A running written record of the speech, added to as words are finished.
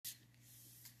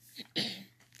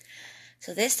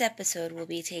So this episode will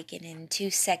be taken in 3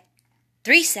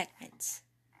 segments.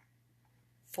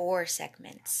 4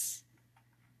 segments.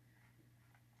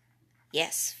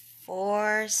 Yes,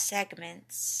 4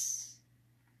 segments.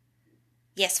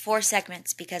 Yes, 4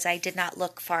 segments, because I did not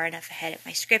look far enough ahead at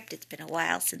my script. It's been a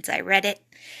while since I read it.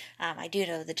 I do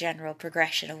know the general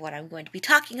progression of what I'm going to be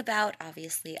talking about.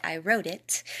 Obviously, I wrote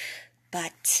it,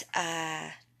 but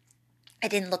I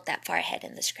didn't look that far ahead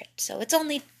in the script. So it's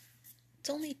only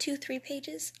 2-3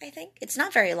 pages, I think. It's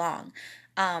not very long.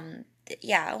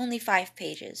 Only 5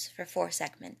 pages for 4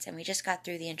 segments, and we just got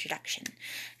through the introduction.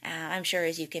 I'm sure,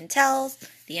 as you can tell,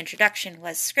 the introduction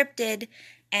was scripted,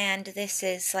 and this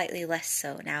is slightly less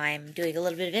so. Now I'm doing a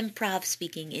little bit of improv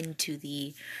speaking into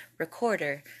the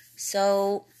recorder.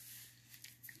 So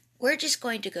we're just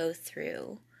going to go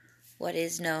through what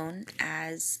is known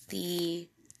as the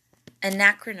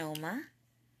Anachronoma,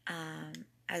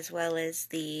 as well as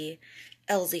the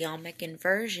Halcyonic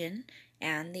inversion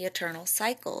and the eternal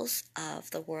cycles of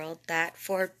the world that,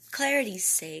 for clarity's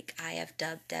sake, I have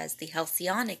dubbed as the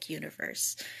Halcyonic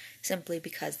universe, simply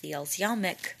because the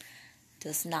Halcyonic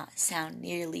does not sound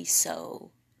nearly so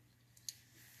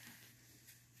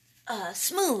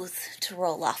smooth to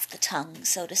roll off the tongue,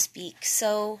 so to speak.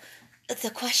 So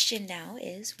the question now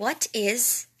is, what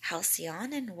is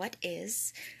Halcyon and what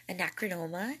is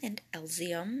Anachronoma and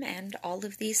Halcyon and all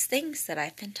of these things that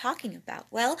I've been talking about?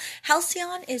 Well,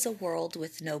 Halcyon is a world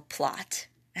with no plot,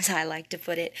 as I like to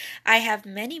put it. I have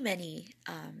many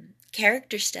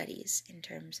character studies in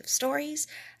terms of stories.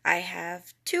 I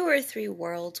have 2 or 3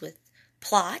 worlds with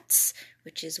plots,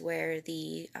 which is where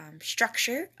the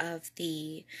structure of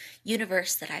the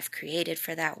universe that I've created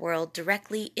for that world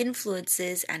directly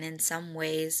influences and in some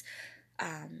ways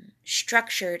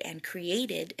structured and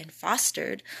created and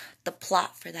fostered the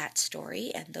plot for that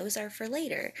story, and those are for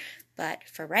later. But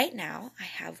for right now, I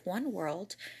have one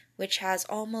world which has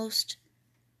almost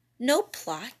no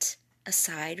plot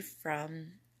aside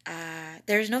from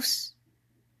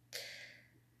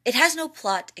it has no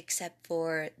plot except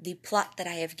for the plot that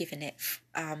I have given it.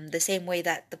 The same way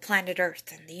that the planet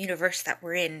Earth and the universe that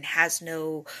we're in has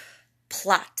no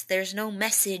plot. There's no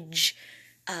message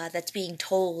that's being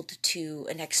told to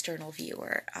an external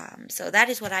viewer. So that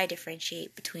is what I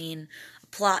differentiate between a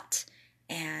plot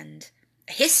and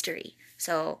a history.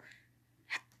 So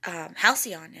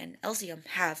Halcyon and Halcyon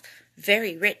have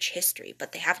very rich history,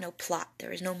 but they have no plot.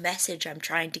 There is no message I'm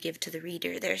trying to give to the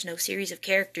reader. There's no series of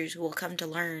characters who will come to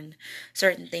learn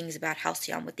certain things about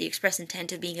Halcyon with the express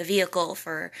intent of being a vehicle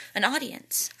for an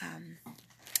audience.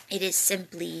 It is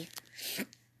simply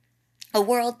a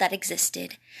world that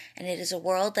existed, and it is a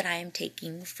world that I am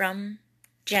taking from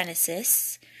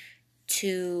Genesis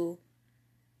to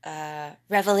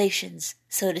Revelations,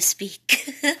 so to speak.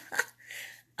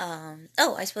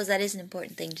 I suppose that is an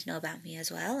important thing to know about me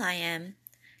as well. I am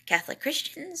Catholic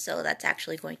Christian, so that's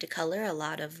actually going to color a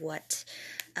lot of what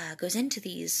goes into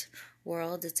these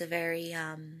worlds. It's a very,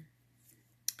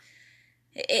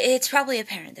 it's probably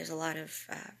apparent there's a lot of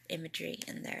imagery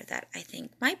in there that I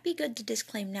think might be good to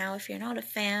disclaim now. If you're not a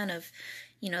fan of,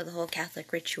 the whole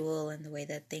Catholic ritual and the way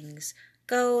that things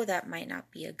go, that might not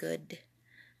be a good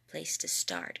place to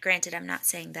start. Granted, I'm not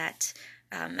saying that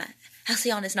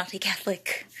Halcyon is not a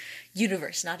Catholic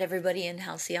universe. Not everybody in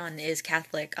Halcyon is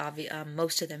Catholic.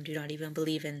 Most of them do not even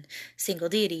believe in single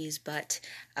deities, but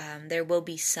there will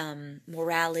be some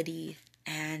morality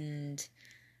and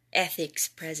ethics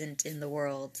present in the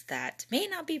world that may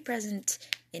not be present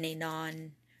in a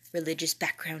non-religious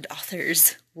background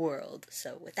author's world.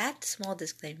 So with that small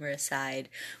disclaimer aside,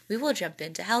 we will jump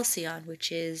into Halcyon, which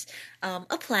is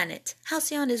a planet.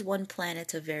 Halcyon is one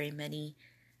planet of very many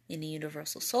in the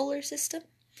universal solar system,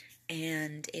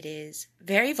 and it is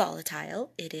very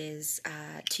volatile. It is,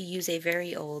 to use a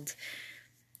very old,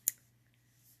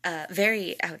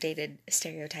 very outdated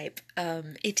stereotype,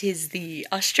 it is the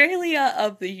Australia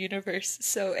of the universe,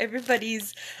 so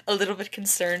everybody's a little bit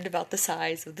concerned about the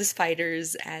size of the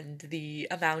spiders and the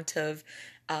amount of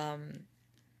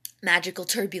magical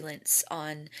turbulence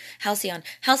on Halcyon.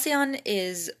 Halcyon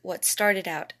is what started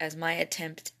out as my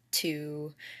attempt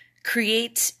to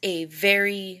create a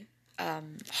very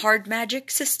hard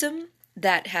magic system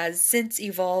that has since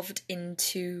evolved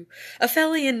into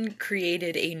Aphelion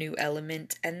created a new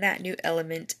element, and that new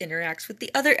element interacts with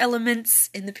the other elements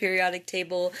in the periodic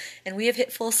table, and we have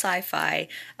hit full sci-fi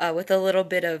with a little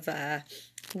bit of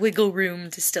wiggle room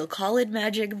to still call it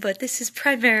magic, but this is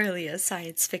primarily a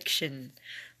science fiction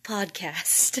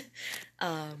podcast.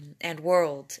 and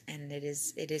world, and it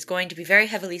is going to be very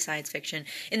heavily science fiction.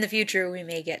 In the future, we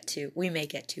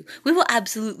will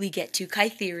absolutely get to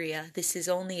Kytheria. This is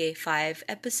only a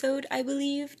 5-episode, I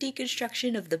believe,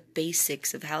 deconstruction of the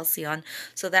basics of Halcyon,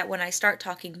 so that when I start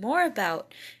talking more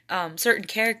about certain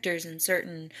characters and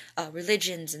certain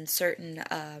religions and certain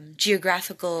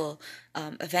geographical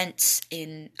events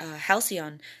in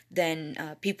Halcyon,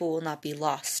 then people will not be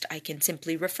lost. I can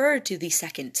simply refer to the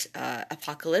second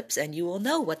apocalypse, and you will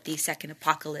know what the second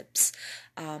apocalypse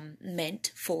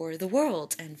meant for the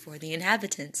world and for the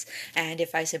inhabitants. And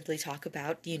if I simply talk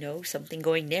about, something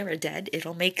going near dead,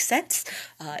 it'll make sense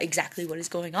exactly what is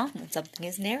going on when something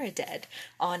is near dead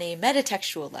on a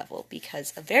metatextual level,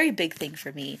 because a very big thing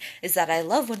for me is that I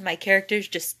love when my characters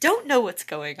just don't know what's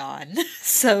going on.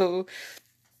 So,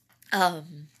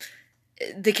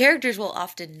 the characters will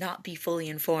often not be fully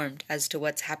informed as to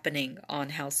what's happening on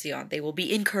Halcyon. They will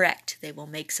be incorrect. They will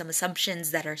make some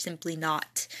assumptions that are simply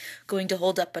not going to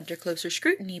hold up under closer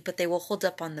scrutiny, but they will hold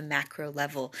up on the macro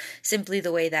level. Simply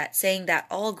the way that saying that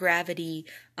all gravity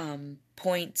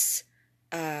points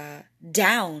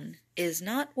down is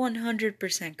not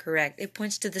 100% correct. It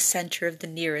points to the center of the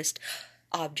nearest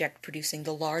object producing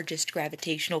the largest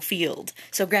gravitational field.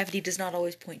 So gravity does not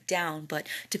always point down, but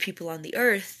to people on the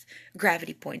Earth,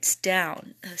 gravity points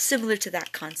down. Similar to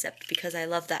that concept, because I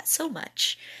love that so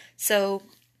much. So,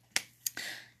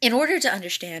 in order to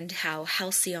understand how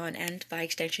Halcyon and, by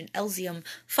extension, Elysium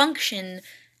function,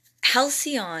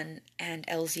 Halcyon and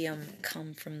Elysium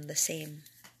come from the same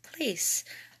place.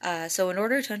 So in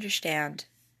order to understand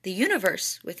the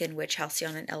universe within which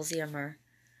Halcyon and Elysium are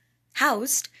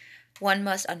housed, one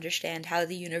must understand how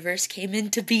the universe came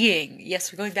into being.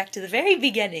 Yes, we're going back to the very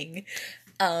beginning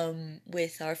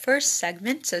with our first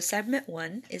segment. So segment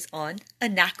 1 is on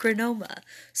Anachronoma.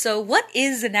 So what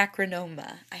is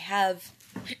Anachronoma? I have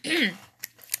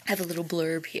a little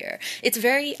blurb here. It's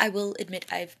I will admit,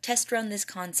 I've test run this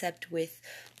concept with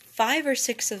 5 or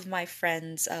 6 of my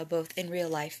friends, both in real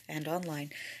life and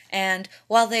online. And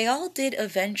while they all did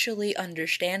eventually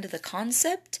understand the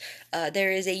concept,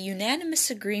 there is a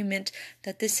unanimous agreement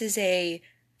that this is a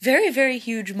very, very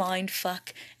huge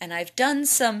mindfuck, and I've done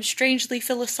some strangely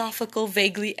philosophical,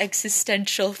 vaguely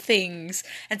existential things,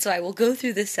 and so I will go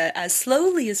through this as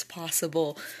slowly as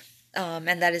possible.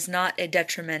 And that is not a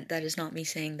detriment. That is not me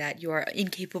saying that you are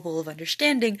incapable of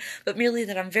understanding, but merely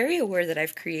that I'm very aware that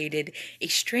I've created a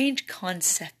strange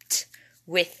concept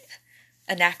with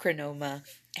Anachronoma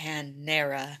and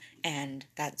Nera and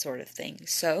that sort of thing.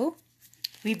 So,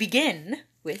 we begin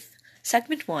with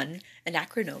segment 1,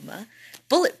 Anachronoma.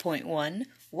 Bullet point 1,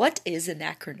 what is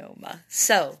Anachronoma?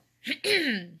 So,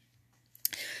 in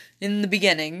the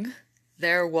beginning,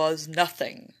 there was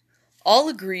nothing. All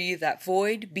agree that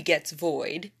void begets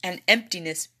void, and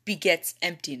emptiness begets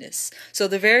emptiness. So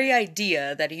the very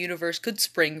idea that a universe could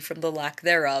spring from the lack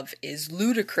thereof is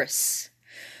ludicrous.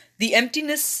 The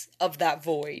emptiness of that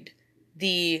void,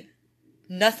 the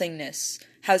nothingness,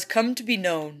 has come to be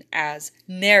known as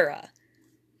Nera.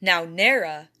 Now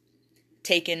Nera,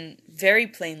 taken very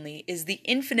plainly, is the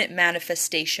infinite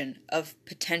manifestation of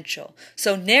potential.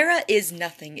 So Nera is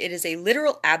nothing. It is a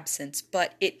literal absence,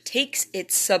 but it takes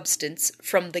its substance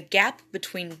from the gap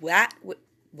between that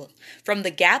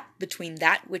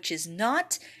which is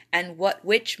not and what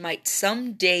which might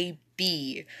someday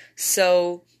be.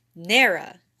 So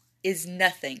Nera is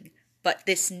nothing, but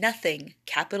this nothing,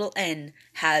 capital N,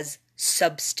 has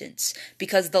substance,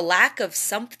 because the lack of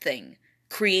something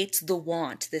creates the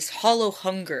want, this hollow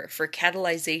hunger for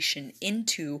catalyzation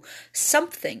into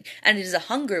something, and it is a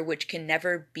hunger which can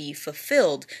never be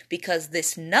fulfilled, because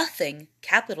this nothing,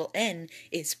 capital N,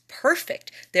 is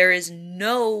perfect. There is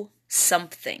no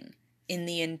something in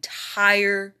the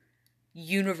entire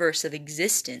universe of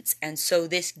existence, and so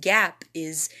this gap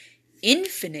is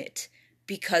infinite,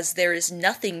 because there is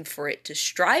nothing for it to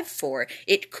strive for.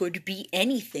 It could be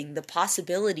anything. The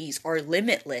possibilities are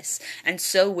limitless. And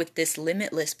so with this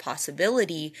limitless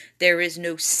possibility, there is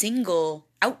no single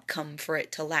outcome for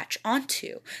it to latch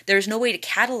onto. There is no way to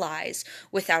catalyze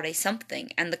without a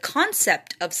something. And the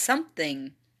concept of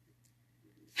something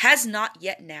has not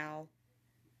yet now,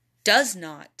 does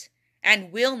not,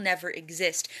 and will never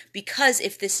exist. Because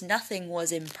if this nothing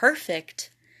was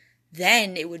imperfect,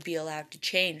 then it would be allowed to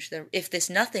change. If this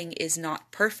nothing is not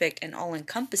perfect and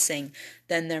all-encompassing,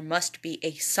 then there must be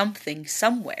a something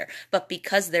somewhere. But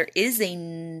because there is a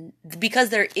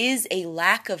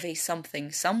lack of a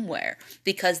something somewhere,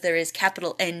 because there is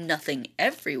capital N nothing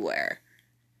everywhere,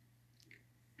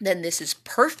 then this is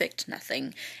perfect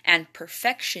nothing, and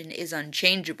perfection is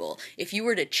unchangeable. If you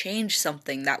were to change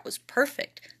something that was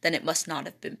perfect, then it must not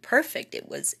have been perfect, it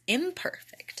was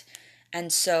imperfect.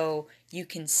 And so you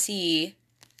can see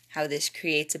how this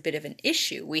creates a bit of an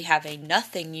issue. We have a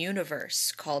nothing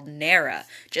universe called Nera,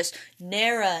 just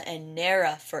Nera and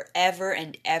Nera forever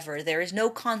and ever. There is no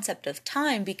concept of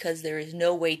time because there is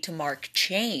no way to mark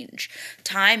change.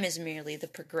 Time is merely the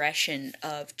progression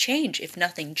of change. If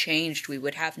nothing changed, we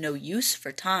would have no use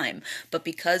for time. But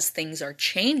because things are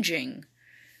changing,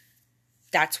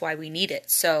 that's why we need it.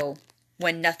 So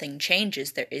when nothing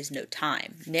changes, there is no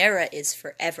time. Nera is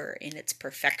forever in its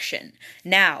perfection.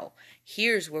 Now,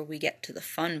 here's where we get to the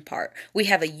fun part. We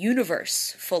have a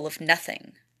universe full of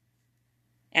nothing,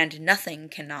 and nothing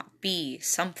cannot be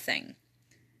something,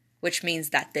 which means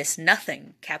that this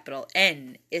nothing, capital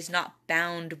N, is not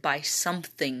bound by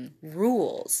something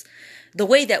rules. The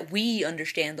way that we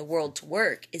understand the world to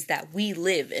work is that we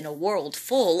live in a world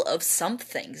full of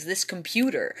somethings. This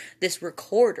computer, this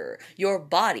recorder, your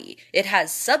body, it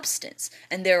has substance,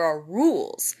 and there are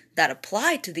rules that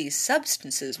apply to these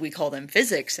substances. We call them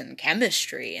physics and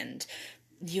chemistry and,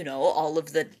 all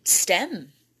of the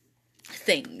STEM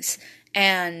things.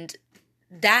 And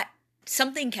that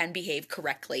something can behave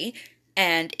correctly,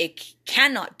 and it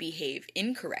cannot behave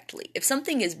incorrectly. If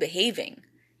something is behaving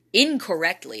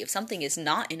incorrectly, if something is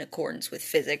not in accordance with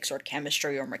physics or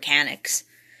chemistry or mechanics,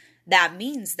 that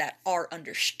means that our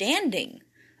understanding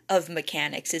of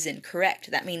mechanics is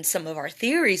incorrect. That means some of our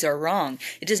theories are wrong.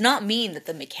 It does not mean that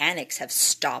the mechanics have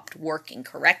stopped working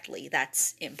correctly.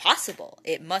 That's impossible.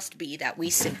 It must be that we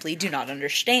simply do not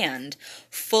understand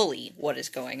fully what is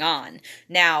going on.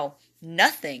 Now,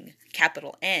 nothing,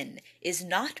 capital N, is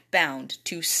not bound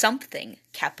to something,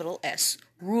 capital S,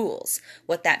 rules.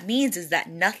 What that means is that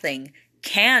nothing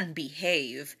can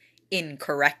behave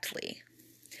incorrectly.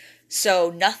 So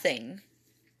nothing,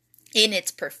 in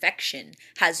its perfection,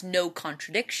 has no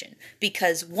contradiction.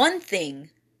 Because one thing,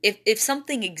 if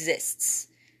something exists,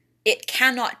 it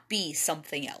cannot be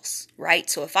something else, right?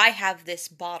 So if I have this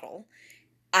bottle,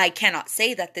 I cannot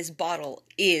say that this bottle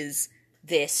is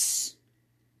this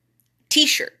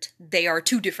t-shirt. They are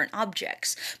two different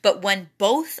objects. But when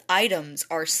both items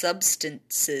are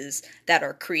substances that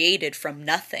are created from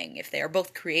nothing, if they are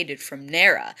both created from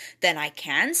Nera, then I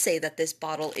can say that this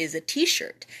bottle is a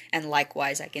t-shirt. And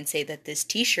likewise, I can say that this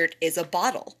t-shirt is a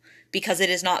bottle, because it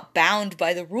is not bound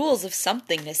by the rules of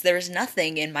somethingness. There is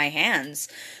nothing in my hands.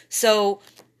 So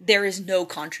there is no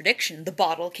contradiction. The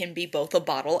bottle can be both a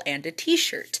bottle and a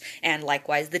t-shirt. And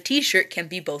likewise, the t-shirt can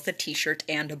be both a t-shirt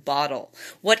and a bottle.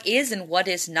 What is and what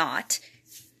is not,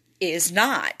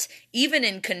 even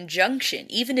in conjunction,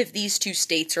 even if these two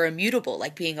states are immutable,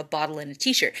 like being a bottle and a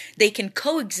t-shirt, they can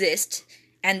coexist,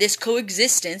 and this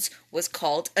coexistence was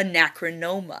called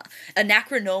Anachronoma.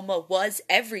 Anachronoma was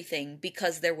everything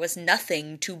because there was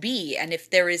nothing to be, and if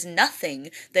there is nothing,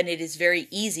 then it is very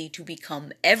easy to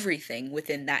become everything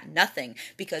within that nothing,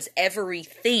 because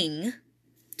everything,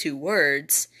 two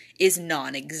words, is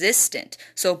non-existent.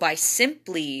 So by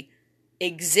simply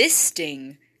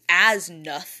existing as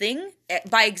nothing,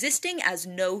 by existing as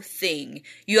no thing,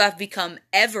 you have become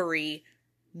every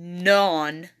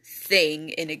non-thing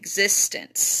in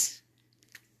existence.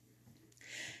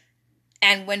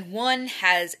 And when one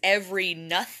has every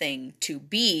nothing to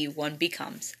be, one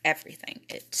becomes everything.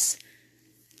 It's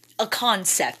a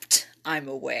concept, I'm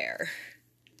aware.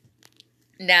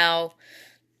 Now,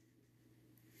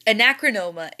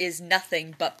 Anachronoma is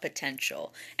nothing but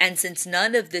potential, and since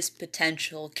none of this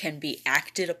potential can be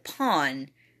acted upon,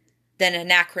 then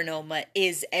Anachronoma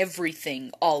is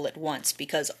everything all at once,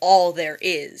 because all there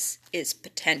is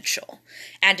potential.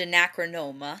 And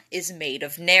Anachronoma is made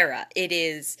of Nera. It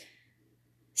is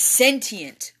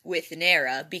sentient with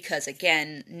Nera, because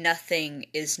again, nothing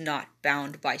is not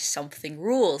bound by something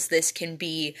rules. This can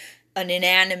be an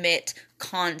inanimate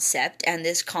concept, and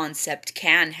this concept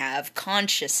can have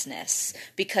consciousness,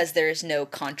 because there is no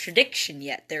contradiction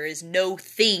yet. There is no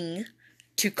thing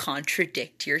to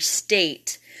contradict your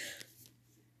state.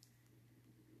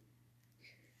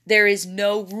 There is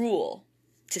no rule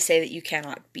to say that you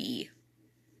cannot be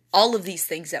all of these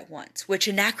things at once, which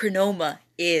Anachronoma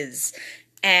is.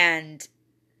 And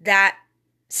that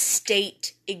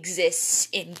state exists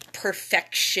in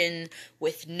perfection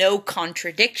with no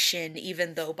contradiction,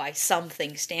 even though by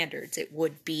something standards it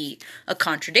would be a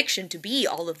contradiction to be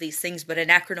all of these things. But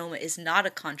Anachronoma is not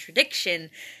a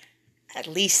contradiction, at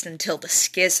least until the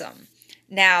schism.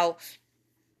 Now,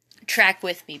 track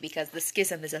with me because the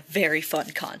schism is a very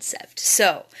fun concept.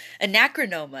 So,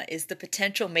 anachronoma is the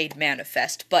potential made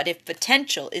manifest, but if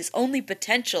potential is only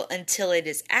potential until it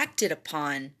is acted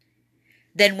upon,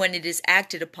 then when it is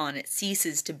acted upon, it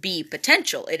ceases to be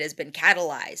potential. It has been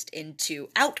catalyzed into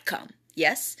outcome.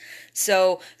 Yes?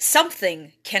 So,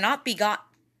 something cannot be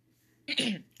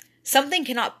something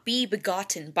cannot be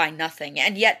begotten by nothing,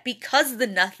 and yet because the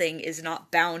nothing is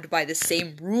not bound by the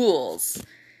same rules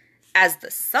as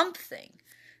the something,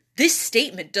 this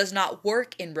statement does not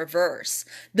work in reverse.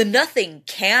 The nothing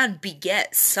can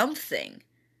beget something,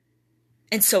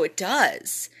 and so it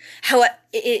does. How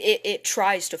it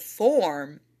tries to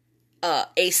form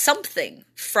a something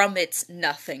from its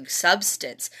nothing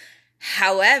substance.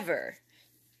 However,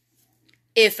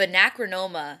 if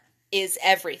anachronoma is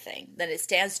everything, then it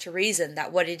stands to reason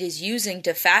that what it is using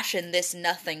to fashion this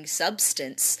nothing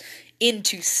substance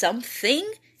into something,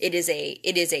 it is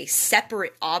a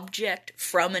separate object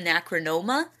from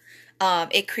anachronoma.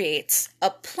 It creates a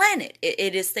planet.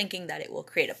 It is thinking that it will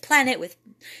create a planet with...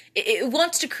 It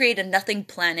wants to create a nothing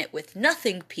planet with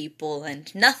nothing people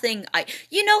and nothing...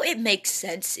 it makes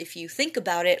sense if you think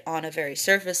about it on a very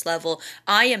surface level.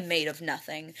 I am made of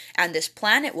nothing, and this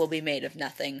planet will be made of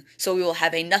nothing, so we will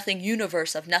have a nothing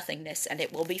universe of nothingness, and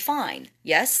it will be fine.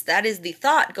 Yes, that is the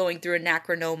thought going through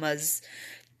Anachronoma's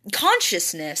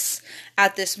consciousness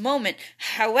at this moment.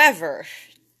 However...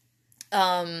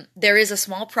 there is a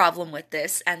small problem with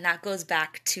this, and that goes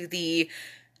back to the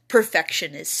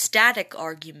perfection is static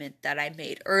argument that I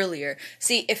made earlier.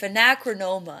 See, if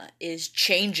anachronoma is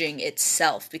changing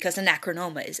itself, because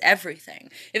anachronoma is everything,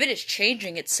 if it is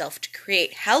changing itself to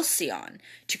create Halcyon,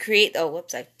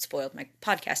 I spoiled my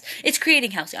podcast. It's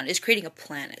creating Halcyon, it's creating a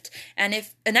planet. And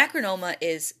if anachronoma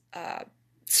is,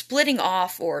 splitting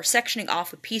off or sectioning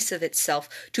off a piece of itself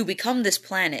to become this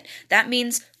planet, that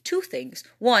means two things.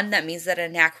 One, that means that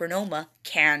anachronoma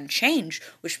can change,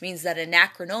 which means that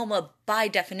anachronoma, by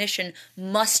definition,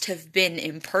 must have been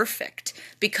imperfect,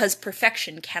 because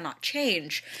perfection cannot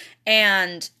change.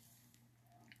 And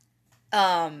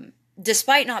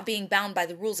despite not being bound by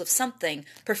the rules of something,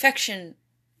 perfection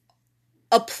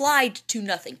applied to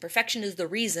nothing. Perfection is the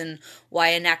reason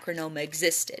why anachronoma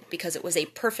existed, because it was a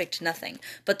perfect nothing.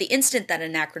 But the instant that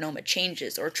anachronoma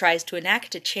changes or tries to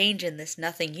enact a change in this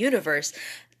nothing universe,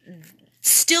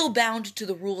 still bound to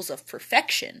the rules of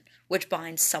perfection, which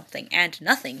binds something and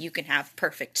nothing. You can have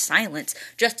perfect silence,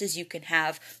 just as you can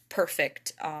have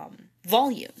perfect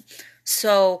volume.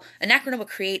 So anachronoma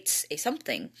creates a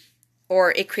something,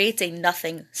 or it creates a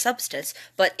nothing substance,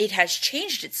 but it has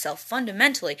changed itself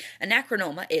fundamentally.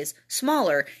 Anachronoma is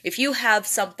smaller. If you have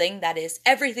something that is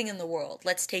everything in the world,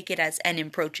 let's take it as n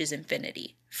approaches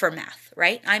infinity for math,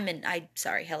 right? I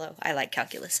like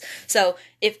calculus. So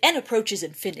if n approaches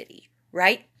infinity,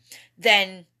 right,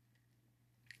 then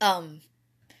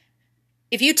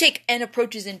if you take n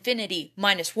approaches infinity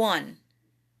minus 1,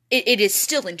 it is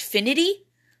still infinity,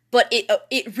 but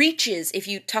it reaches, if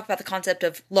you talk about the concept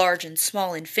of large and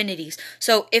small infinities.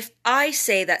 So if I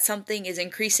say that something is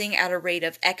increasing at a rate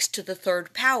of x to the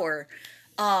third power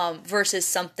versus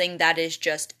something that is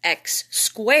just x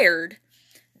squared,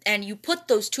 and you put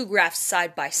those two graphs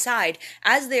side by side,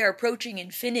 as they are approaching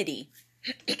infinity,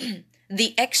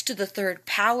 the x to the third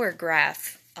power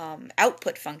graph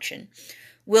output function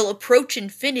will approach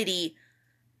infinity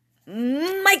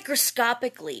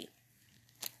microscopically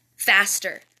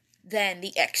faster than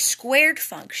the x squared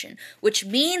function, which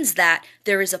means that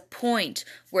there is a point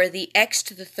where the x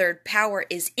to the third power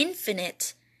is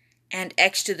infinite and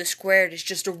x to the squared is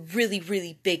just a really,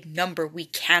 really big number we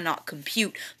cannot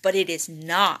compute, but it is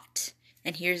not.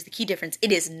 And here's the key difference.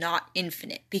 It is not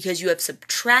infinite, because you have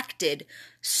subtracted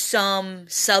some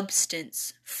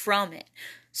substance from it.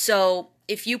 So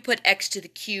if you put x to the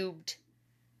cubed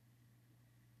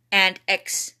and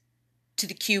x to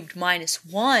the cubed minus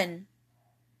 1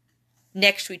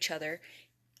 next to each other,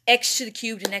 x to the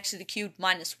cubed and x to the cubed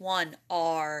minus 1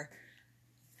 are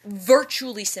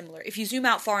virtually similar. If you zoom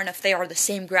out far enough, they are the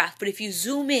same graph. But if you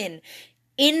zoom in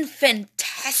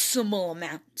infinitesimal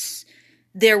amounts,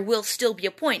 there will still be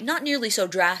a point, not nearly so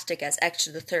drastic as x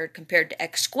to the third compared to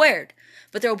x squared,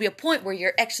 but there will be a point where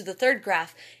your x to the third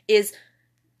graph is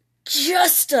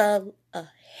just a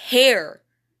hair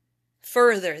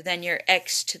further than your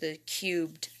x to the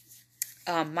cubed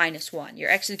minus 1. Your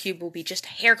x to the cube will be just a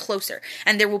hair closer.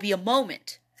 And there will be a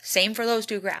moment, same for those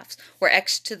two graphs, where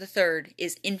x to the third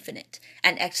is infinite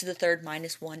and x to the third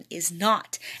minus 1 is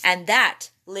not. And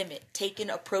that limit taken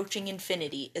approaching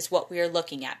infinity is what we are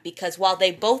looking at. Because while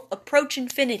they both approach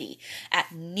infinity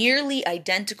at nearly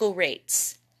identical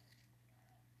rates,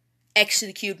 x to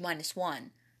the cube minus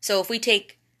 1 So if we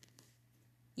take,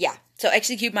 so x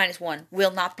to the cube minus 1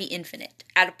 will not be infinite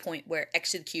at a point where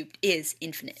x to the cubed is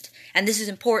infinite. And this is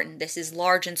important. This is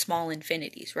large and small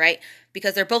infinities, right?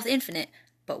 Because they're both infinite,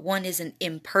 but one is an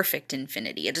imperfect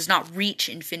infinity. It does not reach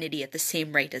infinity at the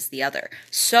same rate as the other.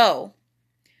 So,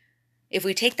 if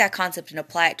we take that concept and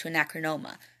apply it to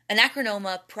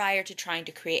Anachronoma prior to trying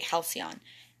to create Halcyon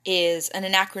is an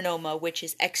Anachronoma which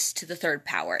is x to the third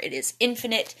power. It is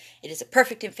infinite, it is a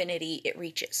perfect infinity, it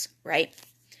reaches, right?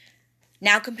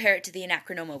 Now compare it to the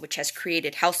Anachronoma which has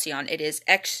created Halcyon. It is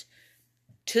x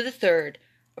to the third,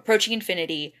 approaching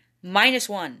infinity, minus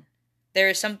 1. There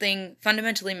is something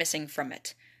fundamentally missing from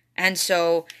it. And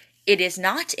so it is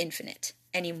not infinite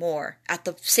anymore at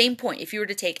the same point. If you were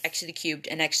to take x to the cubed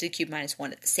and x to the cubed minus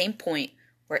 1 at the same point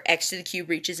where x to the cube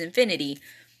reaches infinity,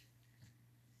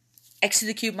 x to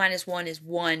the cube minus 1 is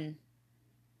 1.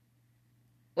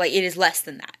 Like, it is less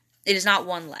than that. It is not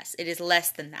 1 less. It is less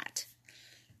than that.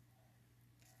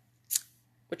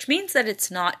 Which means that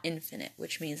it's not infinite,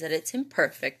 which means that it's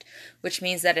imperfect, which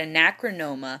means that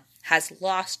Anachronoma has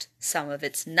lost some of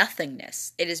its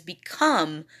nothingness. It has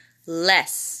become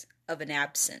less of an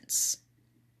absence,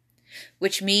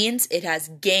 which means it has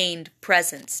gained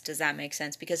presence. Does that make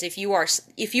sense? Because if you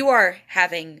are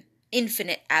having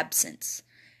infinite absence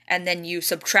and then you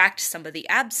subtract some of the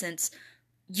absence,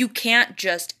 you can't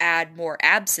just add more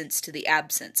absence to the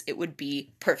absence. It would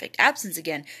be perfect absence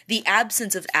again. The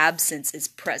absence of absence is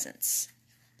presence.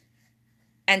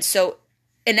 And so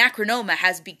Anachronoma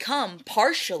has become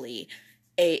partially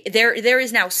there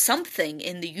is now something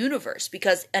in the universe,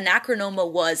 because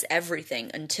Anachronoma was everything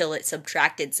until it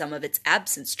subtracted some of its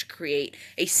absence to create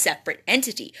a separate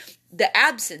entity. The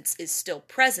absence is still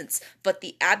presence, but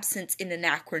the absence in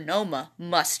Anachronoma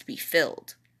must be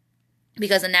filled.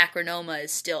 Because Anachronoma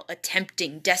is still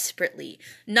attempting desperately,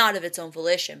 not of its own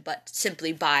volition, but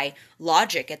simply by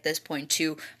logic at this point,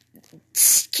 to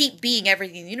keep being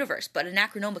everything in the universe. But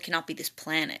Anachronoma cannot be this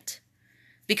planet,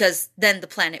 because then the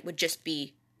planet would just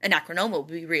be, Anachronoma would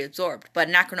be reabsorbed, but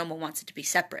Anachronoma wants it to be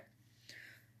separate,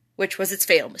 which was its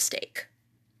fatal mistake.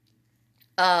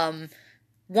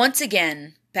 Once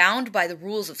again, bound by the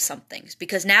rules of some things,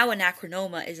 because now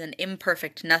Anachronoma is an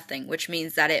imperfect nothing, which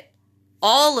means that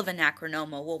all of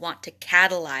Anachronoma will want to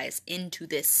catalyze into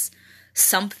this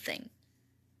something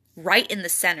right in the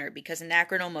center, because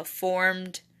Anachronoma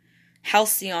formed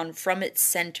Halcyon from its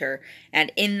center,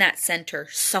 and in that center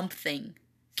something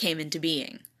came into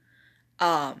being.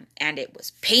 And it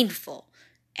was painful,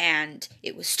 and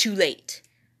it was too late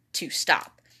to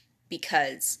stop,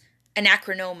 because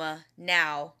Anachronoma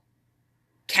now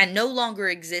can no longer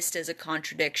exist as a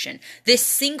contradiction. This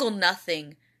single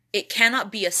nothing, it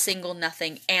cannot be a single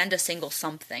nothing and a single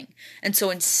something. And so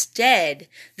instead,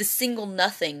 the single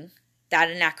nothing that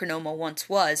Anachronoma once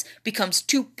was becomes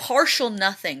two partial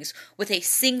nothings with a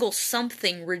single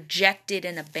something rejected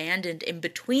and abandoned in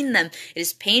between them. It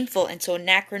is painful, and so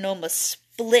Anachronoma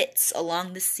splits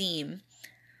along the seam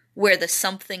where the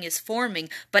something is forming,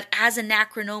 but as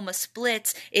Anachronoma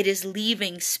splits, it is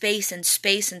leaving space and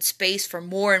space and space for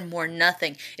more and more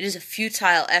nothing. It is a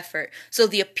futile effort. So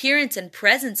the appearance and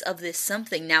presence of this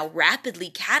something now rapidly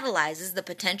catalyzes the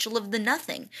potential of the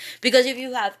nothing. Because if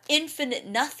you have infinite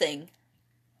nothing,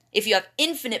 if you have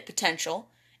infinite potential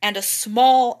and a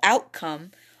small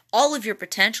outcome, all of your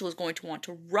potential is going to want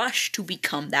to rush to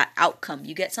become that outcome.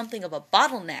 You get something of a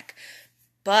bottleneck,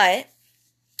 but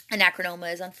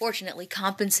Anachronoma is unfortunately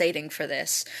compensating for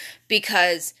this,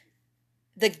 because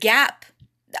the gap,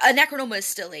 Anachronoma is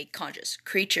still a conscious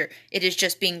creature. It is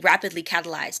just being rapidly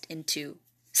catalyzed into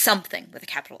something with a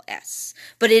capital S.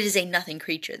 But it is a nothing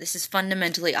creature. This is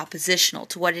fundamentally oppositional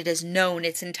to what it has known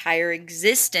its entire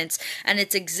existence, and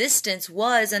its existence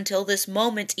was, until this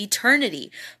moment,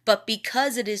 eternity. But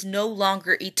because it is no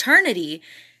longer eternity,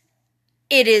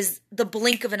 it is the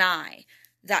blink of an eye.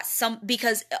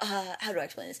 Because how do I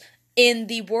explain this? In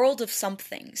the world of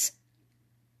somethings,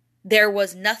 there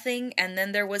was nothing and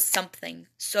then there was something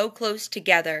so close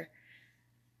together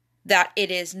that it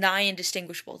is nigh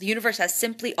indistinguishable. The universe has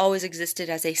simply always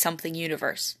existed as a something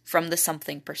universe from the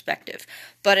something perspective.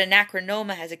 But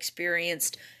Anachronoma has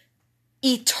experienced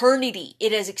eternity.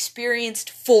 It has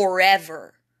experienced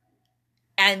forever.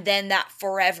 And then that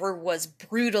forever was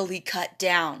brutally cut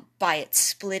down by its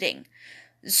splitting.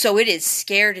 So it is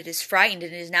scared, it is frightened,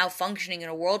 and it is now functioning in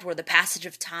a world where the passage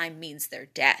of time means their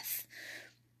death.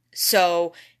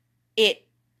 So it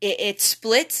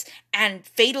splits, and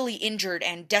fatally injured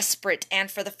and desperate,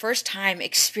 and for the first time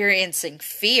experiencing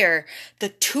fear, the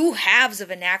two halves of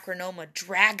Anachronoma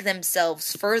drag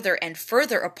themselves further and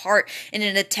further apart in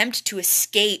an attempt to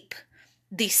escape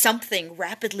the something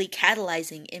rapidly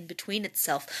catalyzing in between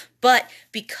itself. But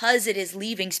because it is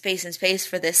leaving space and space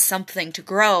for this something to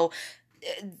grow,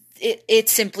 it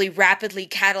simply rapidly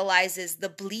catalyzes the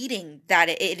bleeding, that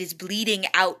it is bleeding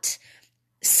out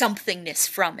somethingness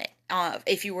from it.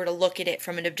 If you were to look at it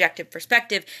from an objective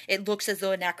perspective, it looks as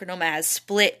though Anachronoma has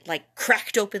split, like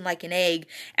cracked open like an egg,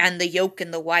 and the yolk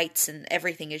and the whites and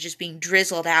everything is just being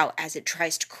drizzled out as it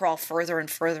tries to crawl further and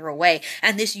further away.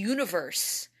 And this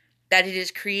universe that it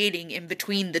is creating in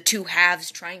between the two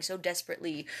halves, trying so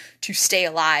desperately to stay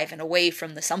alive and away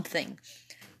from the something.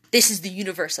 This is the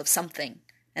universe of something.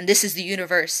 And this is the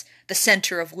universe, the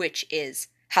center of which is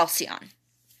Halcyon.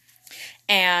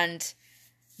 And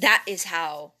that is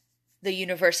how the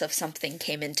universe of something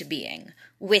came into being,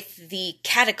 with the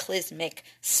cataclysmic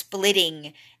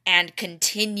splitting and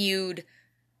continued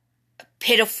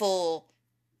pitiful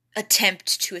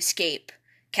attempt to escape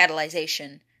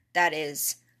catalyzation that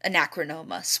is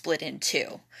Anachronoma split in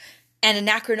two. And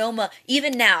Anachronoma,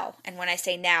 even now, and when I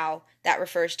say now, that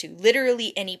refers to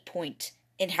literally any point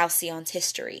in Halcyon's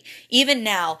history. Even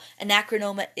now,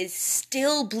 Anachronoma is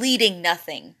still bleeding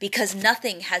nothing, because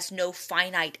nothing has no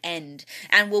finite end,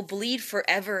 and will bleed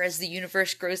forever as the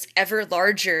universe grows ever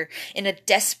larger in a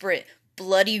desperate,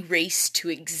 bloody race to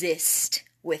exist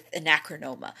with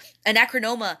Anachronoma.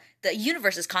 Anachronoma, the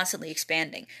universe is constantly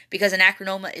expanding, because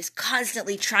Anachronoma is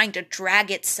constantly trying to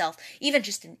drag itself even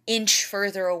just an inch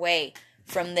further away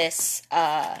from this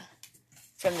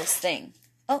thing.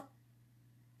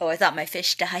 Oh, I thought my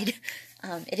fish died.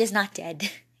 It is not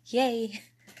dead. Yay.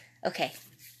 Okay.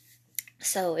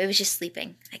 So, it was just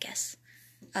sleeping, I guess.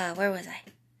 Where was I?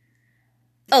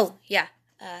 Oh, yeah.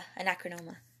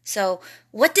 Anachronoma. So,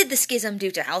 what did the schism do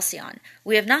to Halcyon?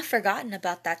 We have not forgotten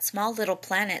about that small little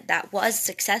planet that was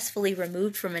successfully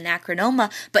removed from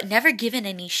Anachronoma, but never given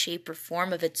any shape or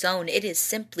form of its own. It is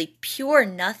simply pure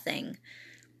nothing,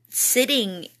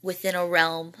 sitting within a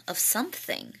realm of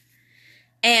something.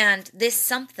 And this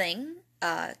something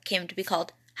came to be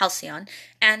called Halcyon.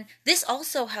 And this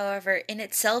also, however, in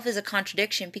itself is a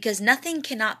contradiction, because nothing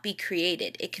cannot be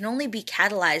created. It can only be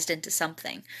catalyzed into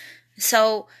something.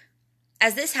 So,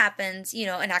 as this happens,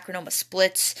 Anachronoma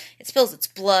splits. It spills its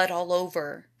blood all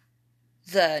over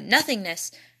the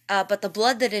nothingness. But the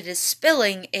blood that it is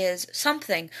spilling is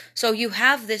something. So you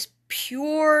have this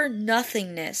pure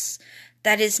nothingness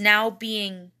that is now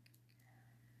being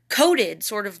coated,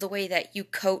 sort of the way that you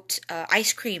coat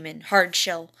ice cream in hard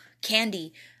shell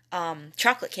candy,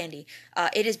 chocolate candy.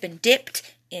 It has been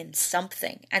dipped in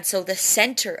something. And so the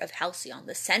center of Halcyon,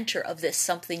 the center of this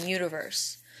something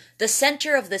universe, the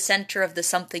center of the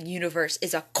something universe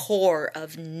is a core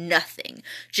of nothing,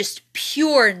 just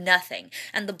pure nothing.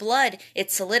 And the blood,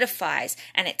 it solidifies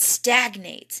and it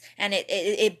stagnates and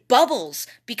it bubbles,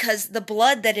 because the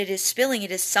blood that it is spilling,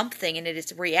 it is something, and it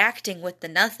is reacting with the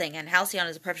nothing. And Halcyon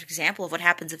is a perfect example of what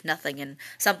happens if nothing and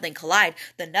something collide.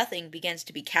 The nothing begins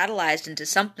to be catalyzed into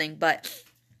something, but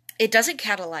it doesn't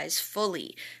catalyze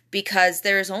fully, because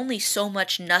there is only so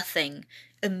much nothing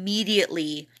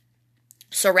immediately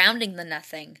surrounding the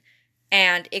nothing,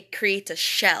 and it creates a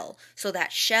shell. So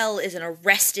that shell is an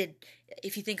arrested,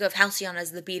 if you think of Halcyon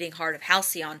as the beating heart of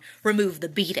Halcyon, remove the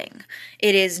beating.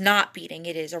 It is not beating,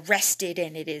 it is arrested,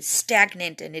 and it is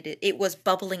stagnant, and it was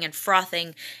bubbling and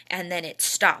frothing, and then it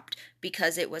stopped,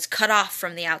 because it was cut off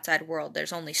from the outside world.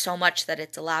 There's only so much that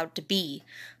it's allowed to be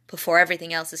before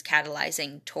everything else is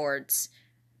catalyzing towards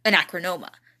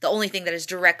Anachronoma. The only thing that is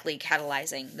directly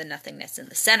catalyzing the nothingness in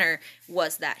the center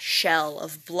was that shell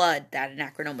of blood that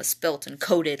Anachronoma spilt and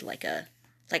coated like a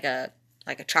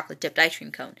chocolate dipped ice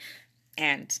cream cone.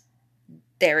 And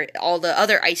there, all the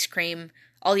other ice cream,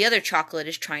 all the other chocolate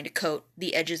is trying to coat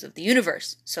the edges of the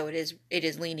universe. So it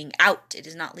is leaning out. It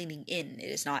is not leaning in. It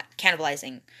is not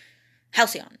cannibalizing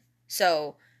Halcyon.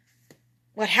 So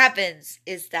what happens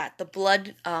is that the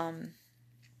blood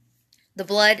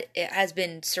it has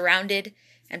been surrounded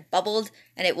and bubbled,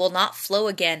 and it will not flow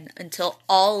again until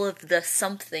all of the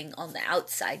something on the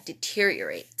outside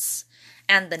deteriorates.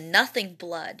 And the nothing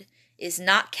blood is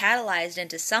not catalyzed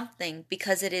into something,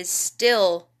 because it is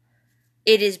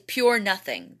pure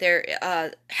nothing.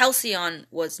 Halcyon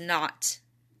was not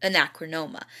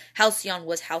Anachronoma. Halcyon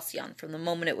was Halcyon from the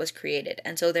moment it was created.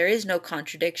 And so there is no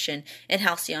contradiction in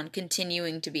Halcyon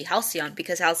continuing to be Halcyon,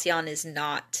 because Halcyon is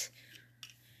not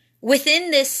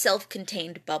within this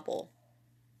self-contained bubble.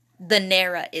 The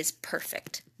Nera is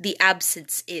perfect. The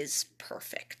absence is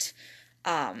perfect.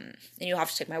 And you'll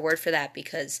have to take my word for that,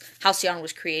 because Halcyon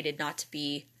was created not to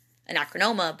be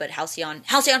Anachronoma, but Halcyon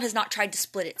has not tried to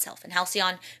split itself. And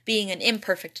Halcyon, being an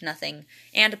imperfect nothing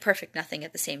and a perfect nothing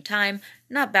at the same time,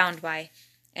 not bound by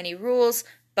any rules.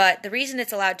 But the reason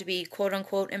it's allowed to be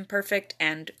quote-unquote imperfect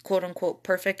and quote-unquote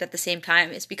perfect at the same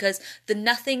time is because the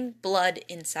nothing blood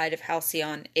inside of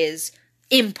Halcyon is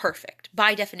imperfect.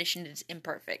 By definition, it's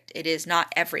imperfect. It is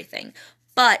not everything.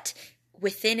 But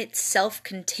within its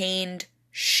self-contained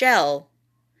shell,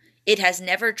 it has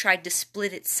never tried to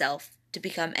split itself to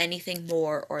become anything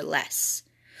more or less.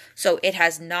 So it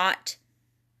has not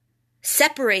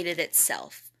separated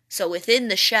itself. So within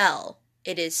the shell,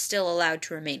 it is still allowed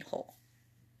to remain whole.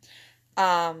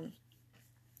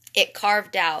 It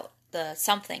carved out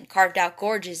carved out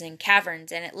gorges and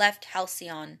caverns, and it left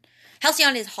Halcyon.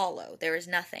 Halcyon is hollow, there is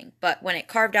nothing, but when it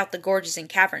carved out the gorges and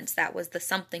caverns, that was the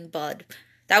something bud.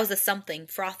 That was the something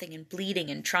frothing and bleeding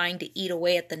and trying to eat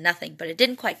away at the nothing, but it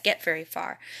didn't quite get very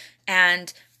far.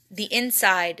 And the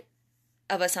inside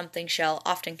of a something shell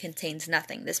often contains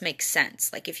nothing. This makes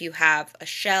sense. Like if you have a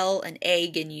shell, an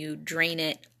egg, and you drain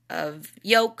it of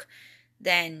yolk,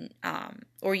 then,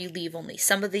 or you leave only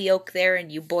some of the yolk there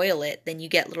and you boil it, then you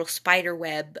get little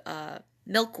spiderweb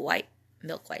milk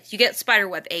whites. You get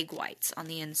spiderweb egg whites on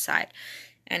the inside,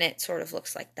 and it sort of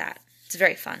looks like that. It's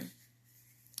very fun.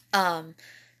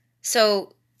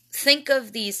 So think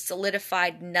of these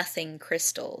solidified nothing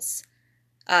crystals.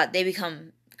 They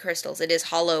become crystals. It is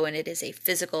hollow, and it is a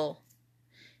physical.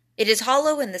 It is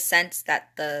hollow in the sense that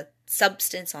the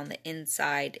substance on the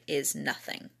inside is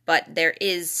nothing, but there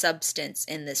is substance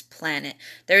in this planet.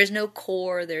 There is no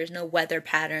core, there is no weather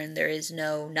pattern, there is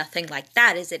no nothing like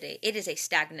that. It is a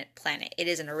stagnant planet. It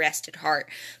is an arrested heart,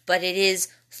 but it is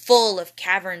full of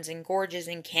caverns and gorges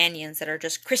and canyons that are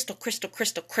just crystal, crystal,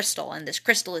 crystal, crystal, and this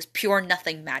crystal is pure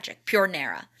nothing magic, pure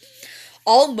Nera.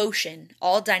 All motion,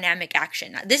 all dynamic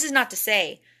action. Now, this is not to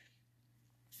say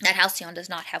that Halcyon does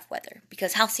not have weather,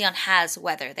 because Halcyon has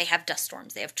weather. They have dust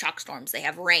storms, they have chalk storms, they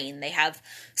have rain, they have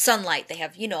sunlight, they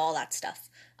have, all that stuff.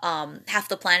 Half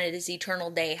the planet is eternal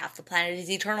day, half the planet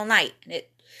is eternal night, and it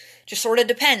just sort of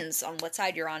depends on what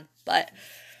side you're on. But,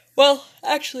 well,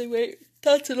 actually, wait,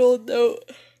 that's an old note.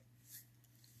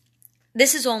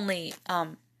 This is only,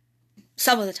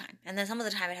 some of the time, and then some of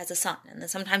the time it has a sun, and then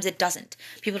sometimes it doesn't.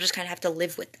 People just kind of have to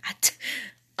live with that.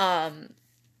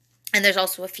 And there's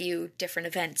also a few different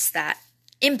events that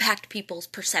impact people's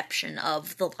perception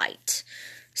of the light.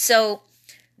 So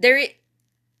there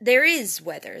is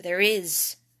weather, there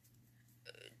is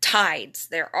tides,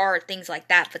 there are things like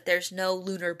that, but there's no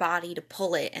lunar body to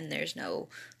pull it, and there's no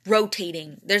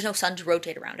sun to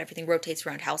rotate around. Everything rotates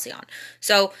around Halcyon.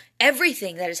 So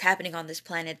everything that is happening on this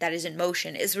planet that is in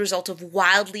motion is a result of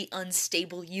wildly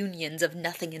unstable unions of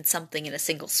nothing and something in a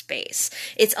single space.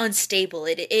 It's unstable.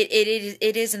 It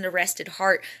is an arrested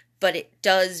heart, but it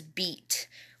does beat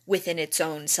within its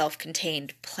own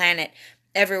self-contained planet.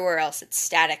 Everywhere else, it's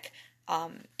static.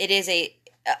 It is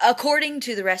according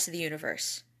to the rest of the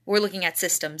universe, we're looking at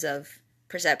systems of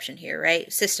perception here,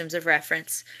 right? Systems of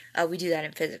reference. We do that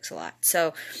in physics a lot.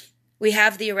 So we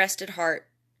have the arrested heart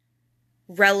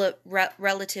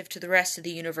relative to the rest of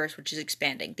the universe, which is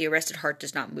expanding. The arrested heart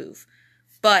does not move.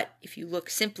 But if you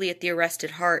look simply at the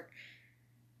arrested heart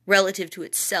relative to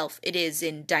itself, it is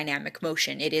in dynamic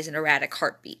motion. It is an erratic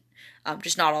heartbeat.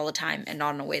 Just not all the time, and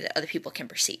not in a way that other people can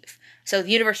perceive. So the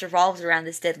universe revolves around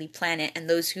this deadly planet, and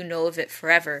those who know of it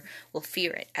forever will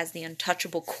fear it as the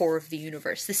untouchable core of the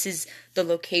universe. This is the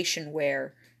location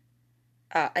where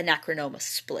Anachronoma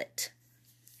split.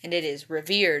 And it is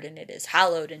revered, and it is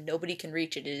hallowed, and nobody can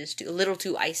reach it. It is a little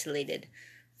too isolated.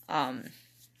 It's a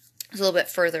little bit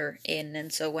further in,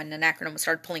 and so when Anachronoma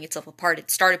started pulling itself apart,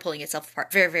 it started pulling itself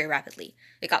apart very, very rapidly.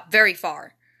 It got very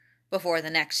far before the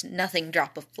next nothing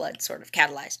drop of blood sort of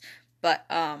catalyzed. But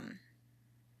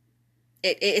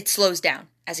it slows down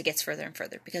as it gets further and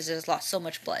further, because it has lost so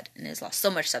much blood, and it has lost so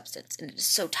much substance, and it is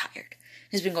so tired.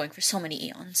 It has been going for so many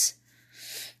eons.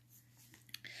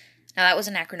 Now that was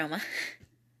Anachronoma.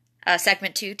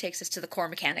 Segment 2 takes us to the core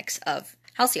mechanics of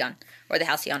Halcyon, or the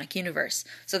Halcyonic universe.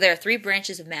 So there are 3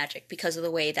 branches of magic because of the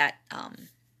way that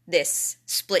this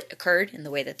split occurred and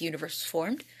the way that the universe was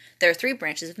formed. There are 3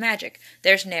 branches of magic.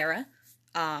 There's Nera.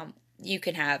 You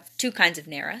can have 2 kinds of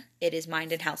Nera. It is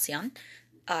mined in Halcyon,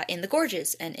 in the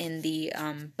gorges, and in the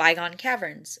bygone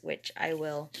caverns, which I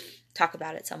will talk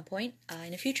about at some point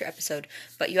in a future episode.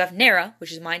 But you have Nera,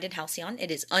 which is mined in Halcyon.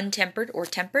 It is untempered or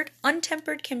tempered.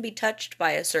 Untempered can be touched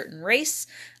by a certain race.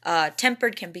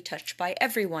 Tempered can be touched by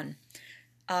everyone.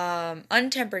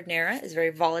 Untempered Nera is very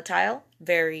volatile.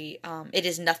 It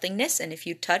is nothingness, and if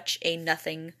you touch a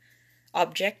nothing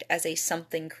object as a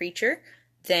something creature,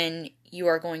 then you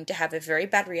are going to have a very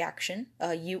bad reaction,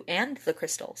 you and the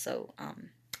crystal. So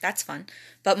That's fun.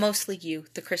 But mostly you.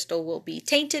 The crystal will be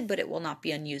tainted, but it will not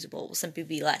be unusable. It will simply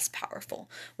be less powerful.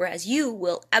 Whereas you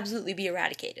will absolutely be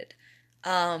eradicated.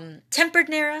 Tempered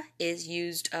Nera is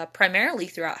used primarily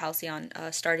throughout Halcyon,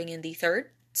 starting in the third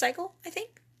cycle, I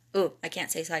think. Ooh, I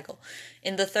can't say cycle.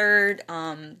 In the third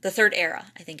era,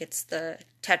 I think it's the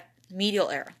medial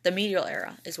era. The medial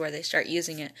era is where they start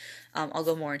using it. I'll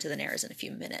go more into the Neras in a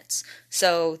few minutes.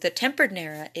 So the Tempered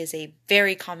Nera is a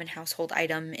very common household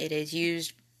item. It is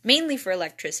used mainly for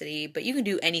electricity, but you can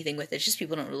do anything with it. It's just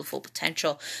people don't know the full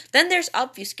potential. Then there's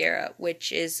Obfuscara,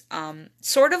 which is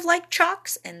sort of like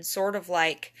chalks and sort of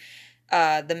like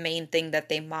the main thing that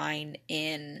they mine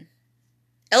in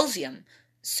Elysium.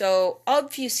 So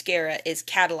Obfuscara is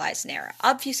catalyzed Nera.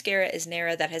 Obfuscara is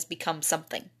Nera that has become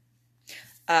something,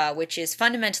 which is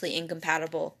fundamentally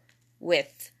incompatible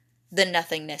with the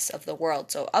nothingness of the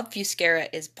world. So Obfuscara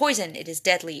is poison, it is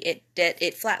deadly, it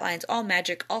flatlines all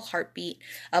magic, all heartbeat,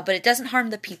 but it doesn't harm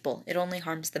the people, it only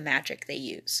harms the magic they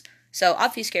use. So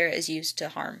Obfuscara is used to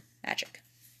harm magic.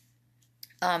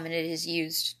 And it is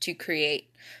used to create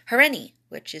Hareni,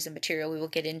 which is a material we will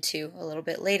get into a little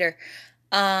bit later.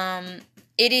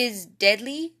 It is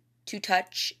deadly to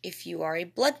touch if you are a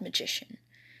blood magician.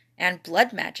 And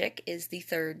blood magic is the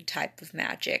third type of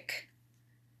magic,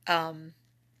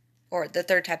 or the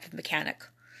third type of mechanic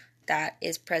that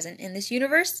is present in this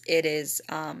universe. It is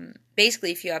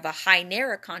basically if you have a high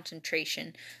Nera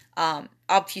concentration,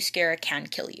 Obfuscara can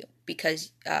kill you.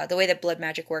 Because the way that blood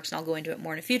magic works, and I'll go into it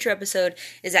more in a future episode,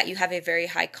 is that you have a very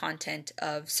high content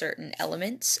of certain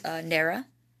elements, Nera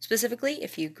specifically.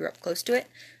 If you grew up close to it,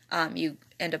 you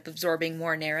end up absorbing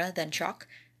more Nera than chalk.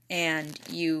 And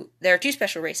there are two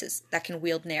special races that can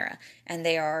wield Nera, and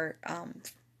they are,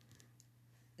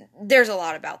 there's a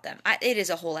lot about them. It is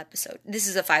a whole episode. This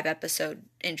is a 5-episode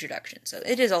introduction, so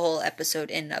it is a whole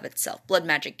episode in and of itself. Blood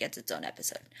magic gets its own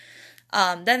episode.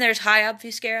 Then there's high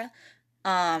Obfuscara.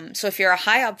 So if you're a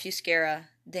high Obfuscara,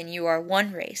 then you are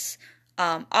one race.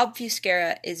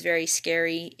 Obfuscara is very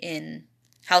scary in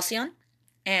Halcyon,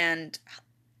 and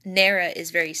Nera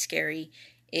is very scary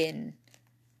in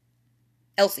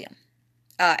Elysium.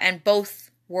 And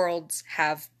both worlds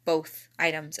have both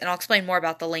items. And I'll explain more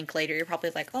about the link later. You're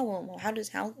probably like, oh, well, how does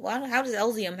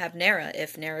Elysium have Nera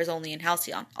if Nera is only in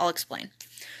Halcyon? I'll explain.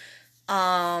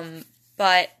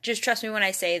 But just trust me when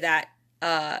I say that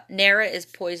Nera is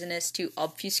poisonous to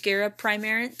Obfuscara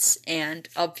primarants, and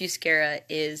Obfuscara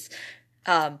is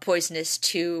poisonous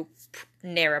to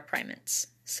Nera primants.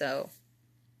 So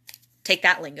take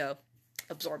that lingo,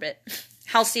 absorb it.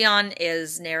 Halcyon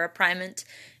is Nera primant,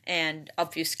 and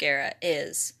Obfuscara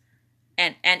is,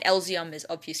 and Elysium is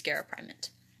Obfuscara primant.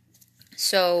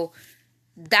 So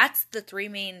that's the three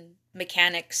main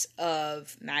mechanics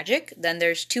of magic. Then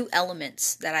there's 2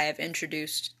 elements that I have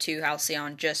introduced to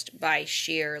Halcyon just by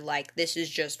sheer, like, this is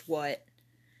just what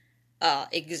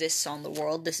exists on the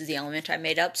world. This is the element I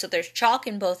made up. So there's chalk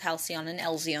in both Halcyon and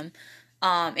Elysium.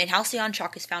 In Halcyon,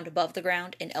 chalk is found above the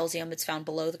ground. In Elysium, it's found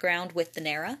below the ground with the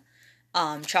Nera.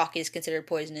 Chalk is considered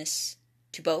poisonous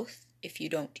to both if you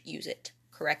don't use it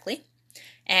correctly.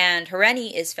 And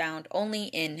Hareni is found only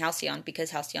in Halcyon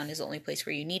because Halcyon is the only place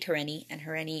where you need Hareni, and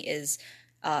Hareni is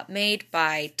made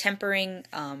by tempering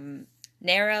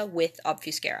Nera with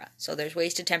Obfuscara. So there's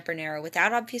ways to temper Nera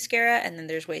without Obfuscara, and then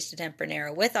there's ways to temper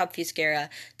Nera with Obfuscara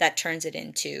that turns it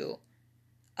into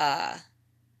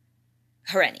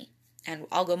Hareni. And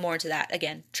I'll go more into that.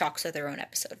 Again, chalks are their own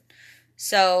episode.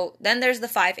 So then there's the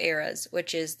 5 eras,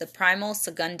 which is the primal,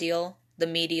 segundial, the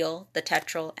medial, the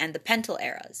tetral, and the pental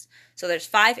eras. So there's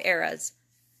 5 eras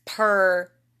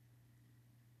per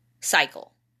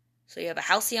cycle. So you have a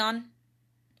Halcyon,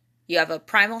 you have a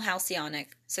primal Halcyonic,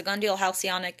 segundial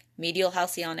Halcyonic, medial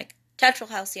Halcyonic, tetral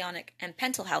Halcyonic, and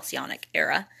pental Halcyonic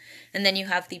era. And then you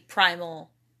have the primal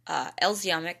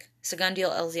Elysiomic,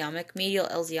 segundial Elysiomic, medial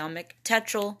Elysiomic,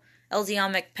 tetral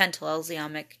Elysiomic, pental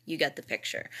Elysiomic. You get the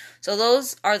picture. So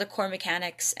those are the core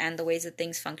mechanics and the ways that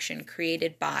things function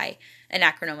created by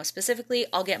Anachronoma specifically.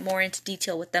 I'll get more into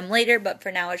detail with them later, but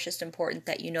for now it's just important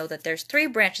that you know that there's 3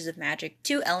 branches of magic,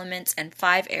 2 elements, and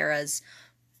 5 eras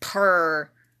per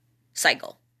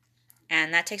cycle.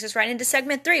 And that takes us right into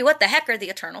segment 3. What the heck are the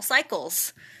eternal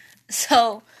cycles?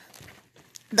 So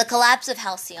the collapse of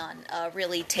Halcyon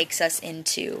really takes us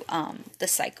into the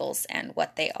cycles and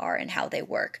what they are and how they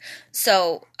work.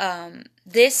 So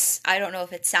this, I don't know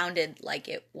if it sounded like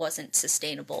it wasn't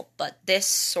sustainable, but this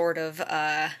sort of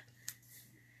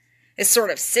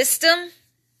system,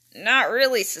 not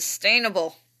really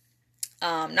sustainable.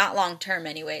 Not long term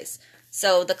anyways.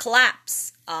 So the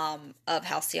collapse of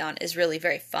Halcyon is really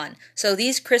very fun. So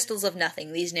these crystals of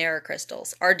nothing, these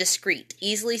nanocrystals, are discrete,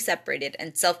 easily separated,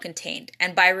 and self-contained.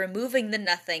 And by removing the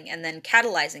nothing and then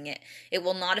catalyzing it, it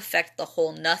will not affect the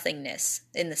whole nothingness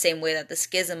in the same way that the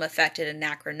schism affected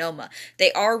Anachronoma.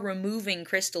 They are removing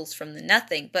crystals from the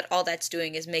nothing, but all that's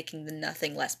doing is making the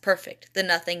nothing less perfect. The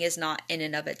nothing is not in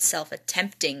and of itself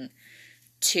attempting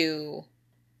to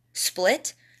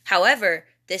split. However,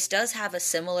 this does have a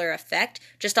similar effect,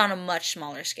 just on a much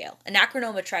smaller scale.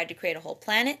 Anachronoma tried to create a whole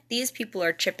planet. These people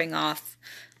are chipping off,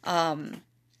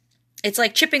 it's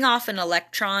like chipping off an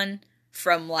electron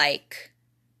from like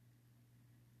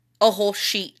a whole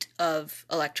sheet of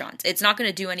electrons. It's not going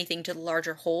to do anything to the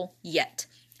larger whole yet.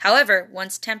 However,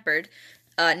 once tempered,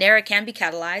 Nera can be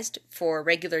catalyzed for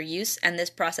regular use, and this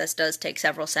process does take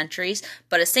several centuries,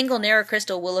 but a single Nera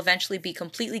crystal will eventually be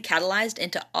completely catalyzed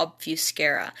into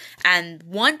obfuscara. And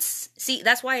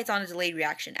that's why it's on a delayed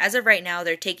reaction. As of right now,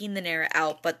 they're taking the Nera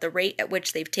out, but the rate at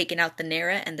which they've taken out the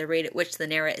Nera and the rate at which the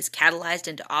Nera is catalyzed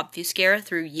into obfuscara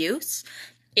through use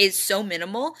is so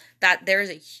minimal that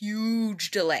there's a huge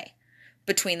delay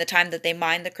between the time that they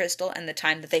mine the crystal and the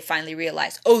time that they finally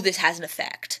realize, oh, this has an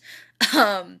effect.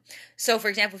 So for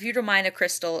example, if you were to mine a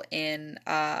crystal if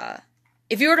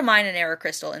you were to mine an era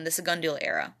crystal in the Secundal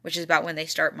era, which is about when they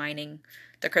start mining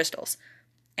the crystals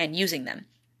and using them,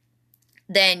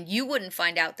 then you wouldn't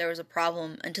find out there was a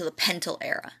problem until the Pental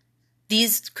era.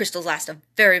 These crystals last a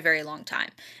very, very long time.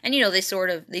 And they sort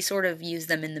of use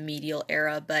them in the Medial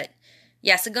era, but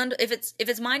yeah, if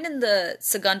it's mined in the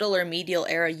Secundal or Medial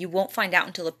era, you won't find out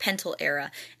until the Pental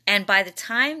era. And by the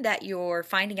time that you're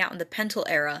finding out in the Pental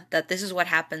era that this is what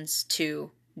happens to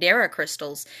Nera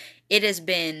crystals, it has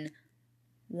been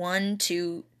 2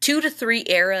 to 3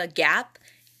 era gap.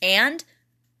 And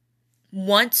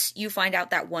once you find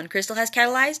out that one crystal has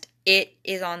catalyzed, it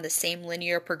is on the same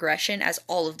linear progression as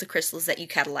all of the crystals that you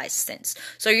catalyzed since.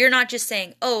 So you're not just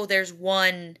saying, oh, there's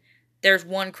one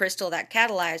crystal that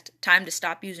catalyzed, time to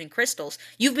stop using crystals.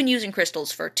 You've been using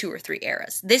crystals for 2 or 3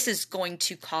 eras. This is going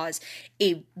to cause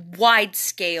a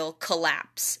wide-scale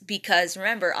collapse because,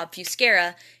 remember,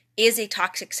 obfuscara is a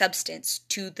toxic substance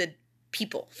to the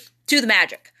people, to the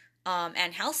magic.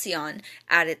 And Halcyon,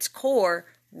 at its core,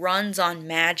 runs on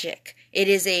magic. It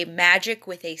is a magic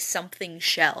with a something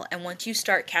shell. And once you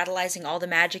start catalyzing all the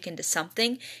magic into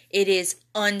something, it is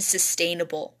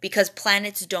unsustainable because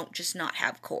planets don't just not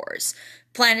have cores.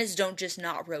 Planets don't just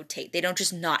not rotate. They don't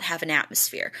just not have an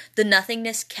atmosphere. The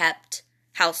nothingness kept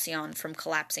Halcyon from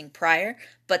collapsing prior,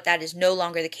 but that is no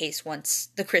longer the case once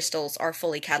the crystals are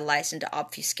fully catalyzed into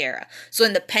obfuscara. So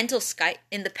in the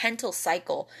pental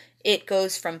cycle, it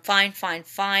goes from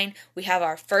fine. We have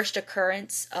our first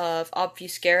occurrence of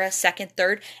obfuscara, second,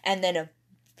 third, and then a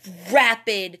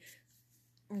rapid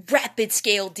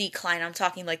scale decline. I'm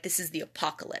talking like this is the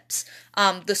apocalypse.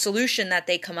 The solution that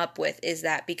they come up with is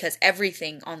that because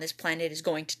everything on this planet is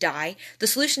going to die, the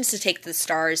solution is to take the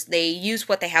stars. They use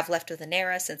what they have left of the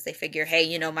Nera since they figure,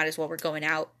 hey, might as well we're going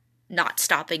out. Not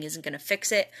stopping isn't going to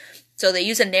fix it. So they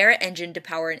use a Nera engine to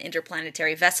power an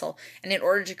interplanetary vessel. And in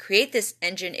order to create this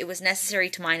engine, it was necessary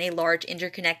to mine a large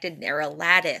interconnected Nera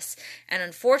lattice. And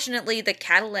unfortunately, the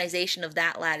catalyzation of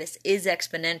that lattice is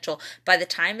exponential. By the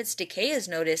time its decay is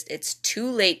noticed, it's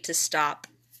too late to stop.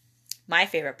 My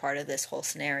favorite part of this whole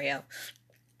scenario.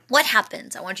 What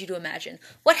happens? I want you to imagine.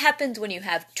 What happens when you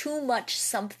have too much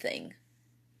something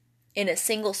in a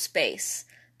single space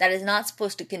that is not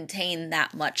supposed to contain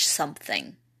that much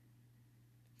something?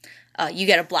 You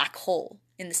get a black hole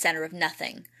in the center of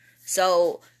nothing.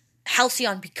 So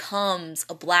Halcyon becomes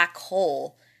a black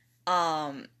hole,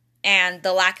 and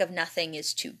the lack of nothing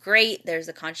is too great. There's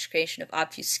the concentration of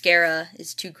obfuscara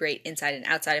is too great inside and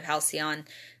outside of Halcyon.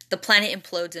 The planet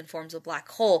implodes and forms a black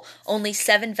hole. Only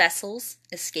 7 vessels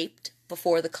escaped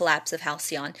before the collapse of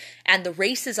Halcyon, and the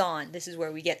race is on. This is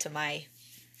where we get to my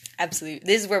this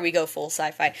is where we go full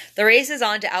sci-fi. The race is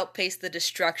on to outpace the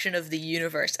destruction of the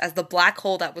universe as the black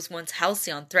hole that was once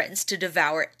Halcyon threatens to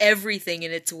devour everything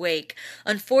in its wake.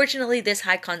 Unfortunately, this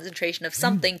high concentration of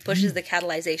something pushes the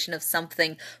catalyzation of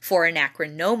something for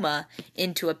Anachronoma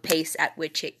into a pace at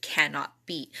which it cannot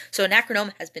beat. So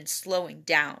Anachronoma has been slowing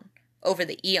down over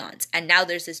the eons, and now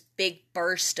there's this big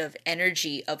burst of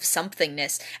energy of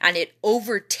somethingness, and it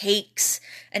overtakes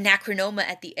Anachronoma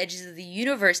at the edges of the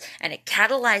universe, and it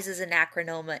catalyzes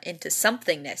Anachronoma into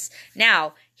somethingness.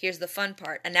 Now, here's the fun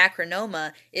part.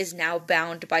 Anachronoma is now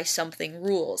bound by something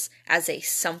rules as a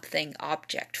something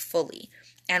object fully.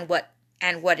 And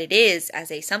what it is as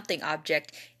a something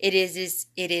object, it is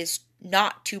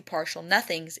not 2 partial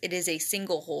nothings. It is a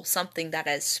single whole something that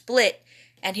has split.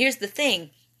 And here's the thing.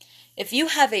 if you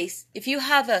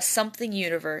have a something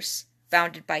universe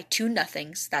bounded by two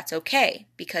nothings, that's okay,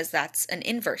 because that's an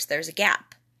inverse. There's a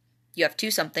gap. You have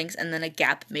two somethings and then a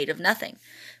gap made of nothing.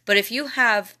 But if you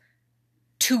have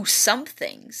two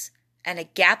somethings and a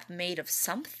gap made of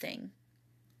something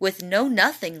with no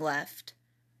nothing left,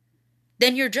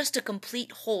 then you're just a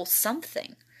complete whole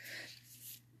something.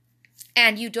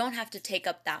 And you don't have to take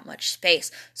up that much space.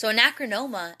 So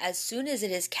Anachronoma, as soon as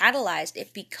it is catalyzed,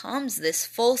 it becomes this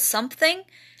full something.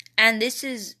 And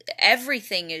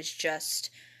everything is just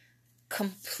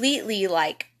completely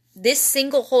like, this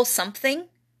single whole something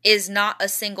is not a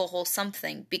single whole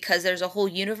something because there's a whole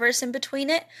universe in between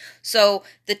it. So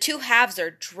the two halves are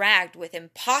dragged with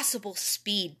impossible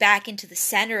speed back into the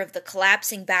center of the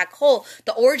collapsing black hole,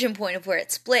 the origin point of where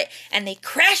it split, and they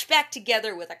crash back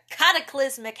together with a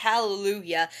cataclysmic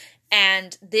hallelujah.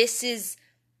 And this is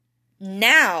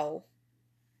now,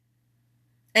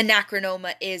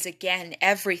 Anachronoma is again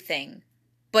everything,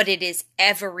 but it is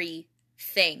everything.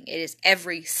 It is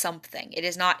every something. It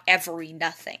is not every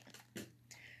nothing.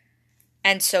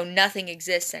 And so nothing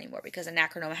exists anymore because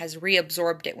Anachronoma has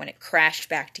reabsorbed it when it crashed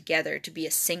back together to be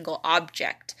a single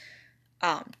object,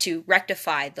 to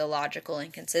rectify the logical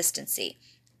inconsistency.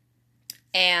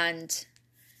 And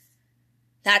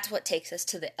that's what takes us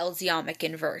to the Halcyonic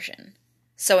inversion.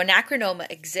 So Anachronoma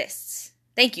exists.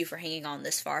 Thank you for hanging on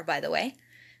this far, by the way.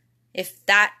 If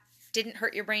that didn't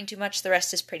hurt your brain too much, the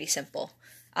rest is pretty simple.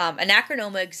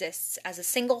 Anachronoma exists as a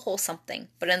single whole something,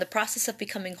 but in the process of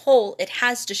becoming whole, it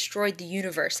has destroyed the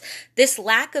universe. This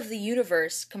lack of the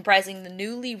universe, comprising the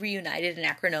newly reunited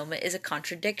Anachronoma, is a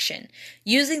contradiction.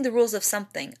 Using the rules of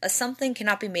something, a something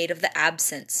cannot be made of the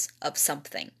absence of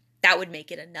something. That would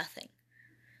make it a nothing.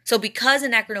 So because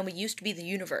Anachronoma used to be the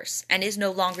universe, and is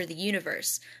no longer the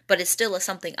universe, but is still a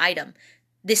something item,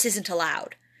 this isn't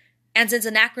allowed. And since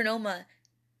Anachronoma...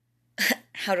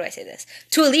 How do I say this?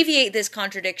 To alleviate this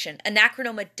contradiction,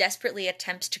 Anachronoma desperately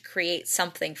attempts to create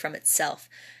something from itself.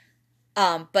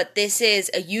 But this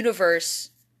is a universe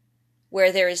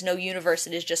where there is no universe,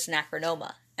 it is just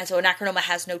Anachronoma. And so Anachronoma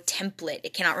has no template.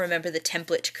 It cannot remember the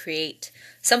template to create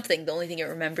something. The only thing it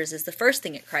remembers is the first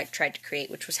thing it tried to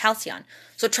create, which was Halcyon.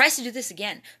 So it tries to do this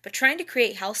again, but trying to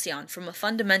create Halcyon from a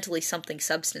fundamentally something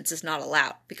substance is not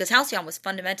allowed, because Halcyon was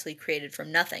fundamentally created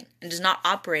from nothing and does not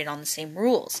operate on the same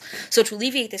rules. So to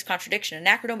alleviate this contradiction,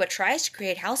 Anachronoma tries to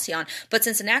create Halcyon, but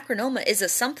since Anachronoma is a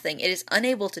something, it is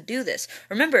unable to do this.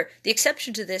 Remember, the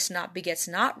exception to this not begets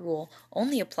not rule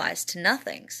only applies to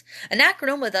nothings.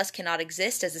 Anachronoma thus cannot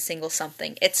exist as a single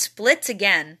something. It splits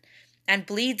again and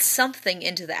bleeds something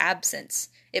into the absence.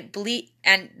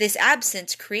 And this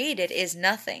absence created is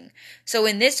nothing. So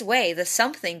in this way, the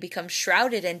something becomes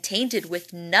shrouded and tainted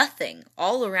with nothing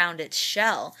all around its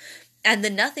shell. And the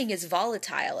nothing is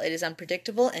volatile. It is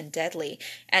unpredictable and deadly.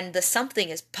 And the something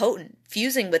is potent,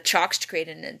 fusing with chalks to create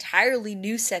an entirely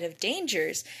new set of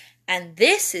dangers. And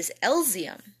this is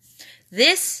Elysium.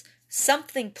 This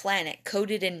something planet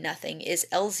coated in nothing is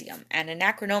Elysium, and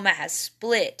Anachronoma has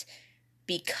split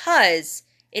because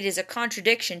it is a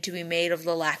contradiction to be made of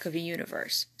the lack of a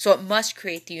universe. So it must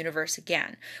create the universe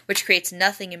again, which creates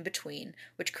nothing in between,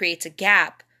 which creates a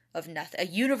gap of nothing, a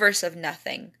universe of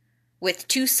nothing, with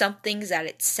two somethings at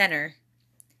its center,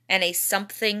 and a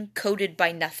something coated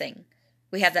by nothing.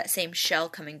 We have that same shell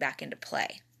coming back into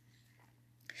play.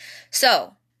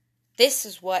 So, this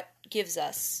is what gives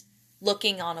us,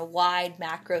 looking on a wide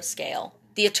macro scale,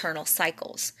 the eternal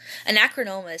cycles.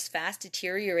 Anachronoma is fast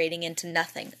deteriorating into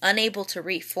nothing, unable to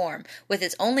reform, with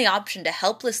its only option to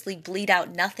helplessly bleed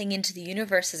out nothing into the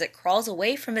universe as it crawls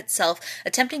away from itself,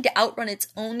 attempting to outrun its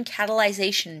own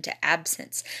catalyzation into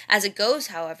absence. As it goes,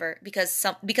 however, because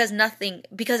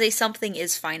a something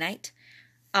is finite,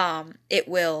 it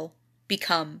will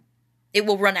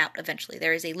run out eventually.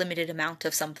 There is a limited amount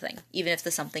of something. Even if the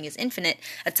something is infinite,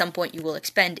 at some point you will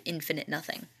expend infinite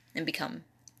nothing and become...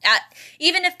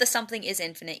 even if the something is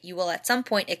infinite, you will at some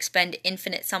point expend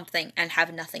infinite something and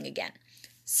have nothing again.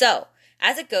 So,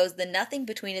 as it goes, the nothing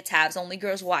between its halves only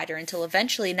grows wider until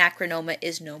eventually Anachronoma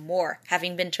is no more,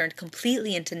 having been turned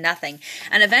completely into nothing.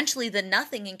 And eventually the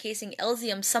nothing encasing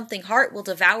Elysium's something heart will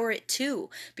devour it too,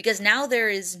 because now there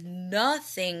is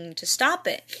nothing to stop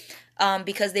it.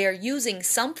 Because they are using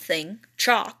something,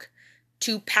 chalk,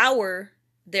 to power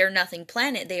their nothing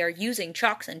planet. They are using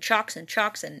chalks and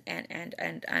obfuscara,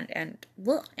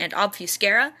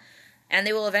 and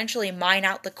they will eventually mine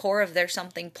out the core of their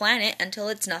something planet until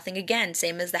it's nothing again,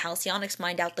 same as the Halcyonics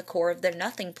mined out the core of their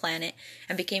nothing planet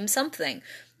and became something.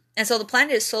 And so the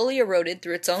planet is slowly eroded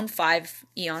through its own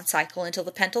 5-eon cycle until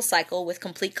the pental cycle with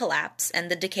complete collapse, and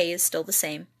the decay is still the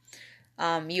same.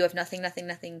 You have nothing,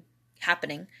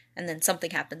 happening, and then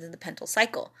something happens in the pental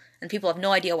cycle. And people have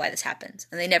no idea why this happens,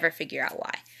 and they never figure out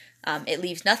why. It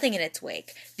leaves nothing in its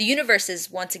wake. The universe is,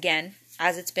 once again,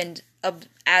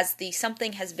 as the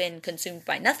something has been consumed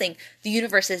by nothing, the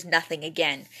universe is nothing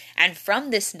again. And from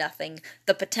this nothing,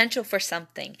 the potential for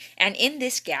something, and in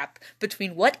this gap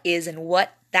between what is and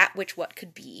what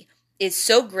could be, is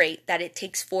so great that it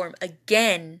takes form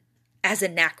again as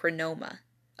Anachronoma,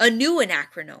 a new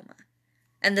Anachronoma.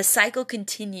 And the cycle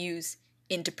continues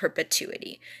into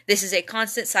perpetuity. This is a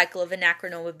constant cycle of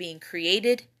Anachronoma being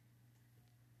created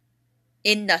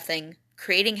in nothing,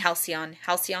 creating Halcyon.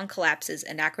 Halcyon collapses,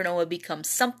 Anachronoma becomes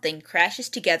something, crashes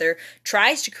together,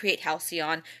 tries to create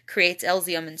Halcyon, creates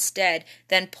Elysium instead,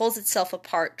 then pulls itself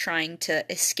apart trying to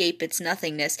escape its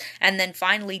nothingness, and then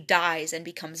finally dies and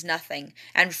becomes nothing.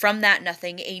 And from that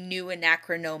nothing, a new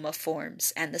Anachronoma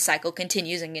forms, and the cycle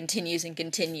continues and continues and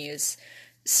continues.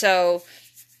 So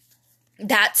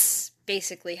that's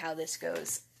basically how this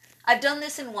goes. I've done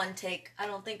this in one take. I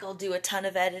don't think I'll do a ton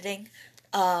of editing,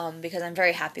 because I'm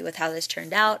very happy with how this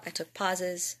turned out. I took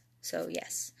pauses, so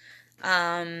yes.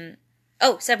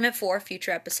 Segment 4,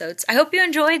 future episodes. I hope you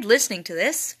enjoyed listening to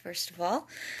this, first of all.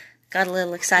 Got a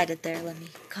little excited there, let me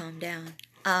calm down.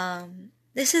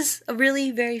 This is a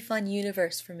really very fun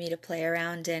universe for me to play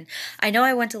around in. I know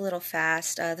I went a little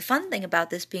fast. The fun thing about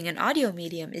this being an audio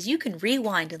medium is you can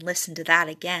rewind and listen to that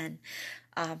again,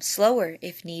 slower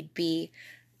if need be.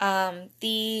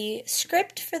 The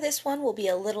script for this one will be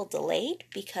a little delayed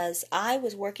because I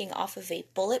was working off of a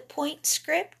bullet point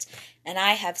script, and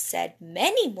I have said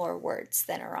many more words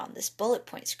than are on this bullet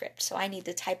point script, so I need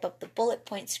to type up the bullet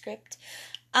point script.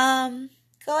 Go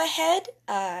ahead,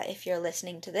 if you're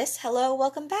listening to this, hello,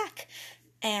 welcome back.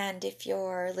 And if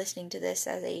you're listening to this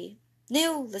as a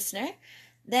new listener,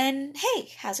 then hey,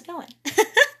 how's it going?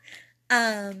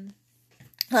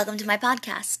 Welcome to my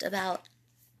podcast about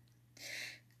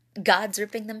gods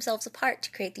ripping themselves apart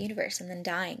to create the universe and then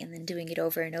dying and then doing it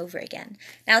over and over again.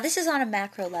 Now, this is on a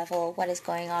macro level, what is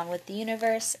going on with the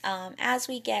universe. As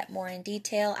we get more in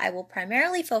detail, I will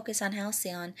primarily focus on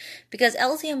Halcyon because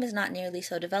Elysium is not nearly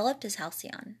so developed as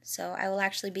Halcyon. So I will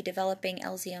actually be developing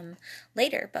Elysium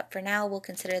later, but for now we'll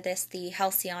consider this the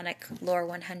Halcyonic Lore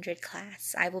 100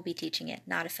 class. I will be teaching it,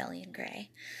 not Aphelion Grey.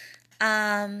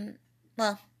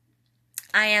 Well,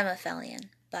 I am Aphelion,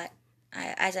 but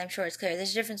as I'm sure it's clear,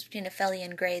 there's a difference between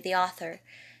Aphelion Grey, the author,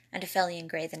 and Aphelion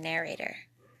Grey, the narrator.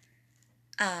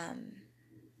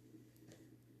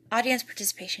 Audience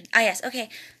participation. Yes, okay.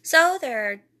 So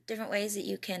there are different ways that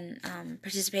you can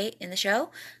participate in the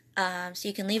show. So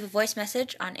you can leave a voice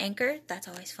message on Anchor. That's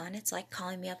always fun. It's like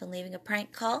calling me up and leaving a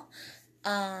prank call.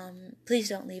 Please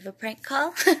don't leave a prank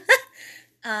call.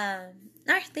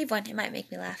 Alright, leave one. It might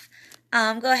make me laugh.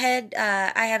 Go ahead.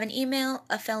 I have an email,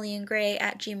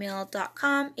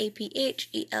 apheliongray@gmail.com,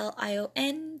 APHELIONGREY.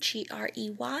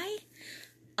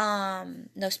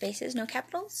 No spaces, no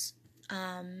capitals.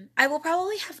 I will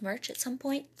probably have merch at some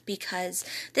point because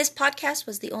this podcast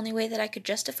was the only way that I could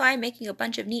justify making a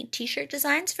bunch of neat t-shirt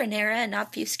designs for Nera and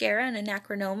Obfuscara and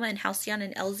Anachronoma and Halcyon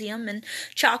and Elysium and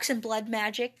Chalks and Blood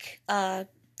Magic,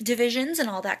 divisions and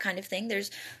all that kind of thing. There's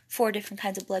 4 different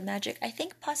kinds of blood magic. I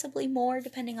think possibly more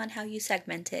depending on how you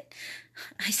segment it.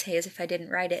 I say as if I didn't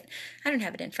write it. I don't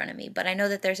have it in front of me, but I know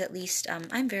that there's at least,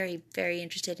 I'm very, very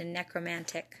interested in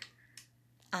necromantic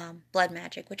blood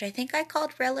magic, which I think I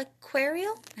called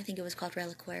reliquarial. I think it was called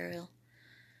reliquarial.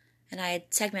 And I had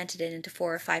segmented it into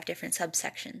 4 or 5 different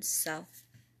subsections, so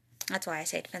that's why I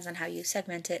say it depends on how you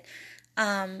segment it.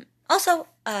 Also,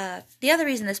 the other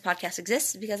reason this podcast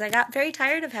exists is because I got very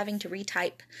tired of having to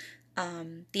retype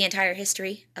the entire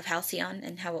history of Halcyon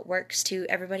and how it works to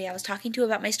everybody I was talking to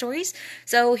about my stories.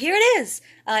 So here it is.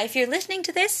 If you're listening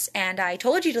to this, and I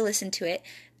told you to listen to it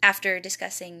after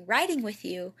discussing writing with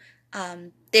you,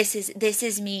 this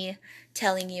is me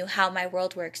telling you how my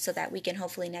world works so that we can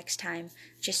hopefully next time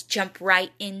just jump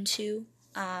right into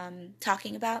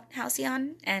talking about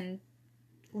Halcyon and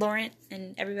Laurent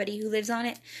and everybody who lives on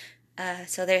it.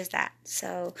 So there's that.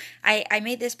 So I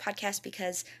made this podcast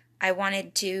because I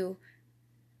wanted to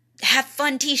have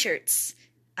fun t-shirts,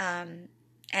 and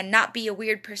not be a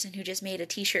weird person who just made a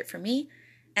t-shirt for me.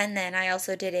 And then I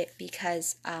also did it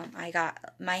because I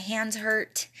got my hands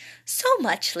hurt so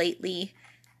much lately,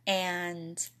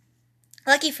 and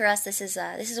lucky for us, this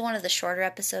is one of the shorter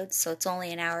episodes, so it's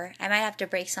only an hour. I might have to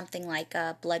break something like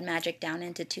blood magic down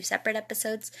into 2 separate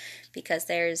episodes because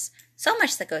there's so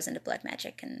much that goes into blood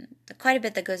magic and quite a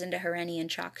bit that goes into Hereni and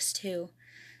Chalks too.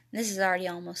 And this is already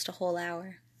almost a whole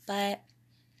hour, but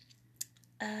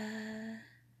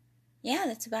yeah,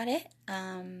 that's about it.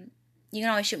 You can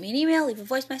always shoot me an email, leave a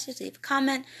voice message, leave a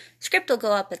comment. Script will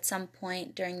go up at some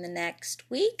point during the next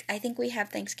week. I think we have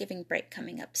Thanksgiving break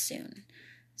coming up soon.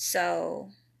 So,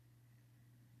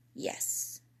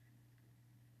 yes.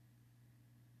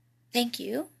 Thank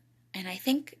you. And I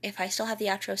think if I still have the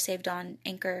outro saved on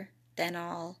Anchor, then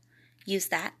I'll use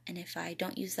that. And if I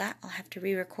don't use that, I'll have to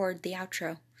re-record the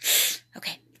outro.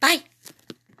 Okay, bye!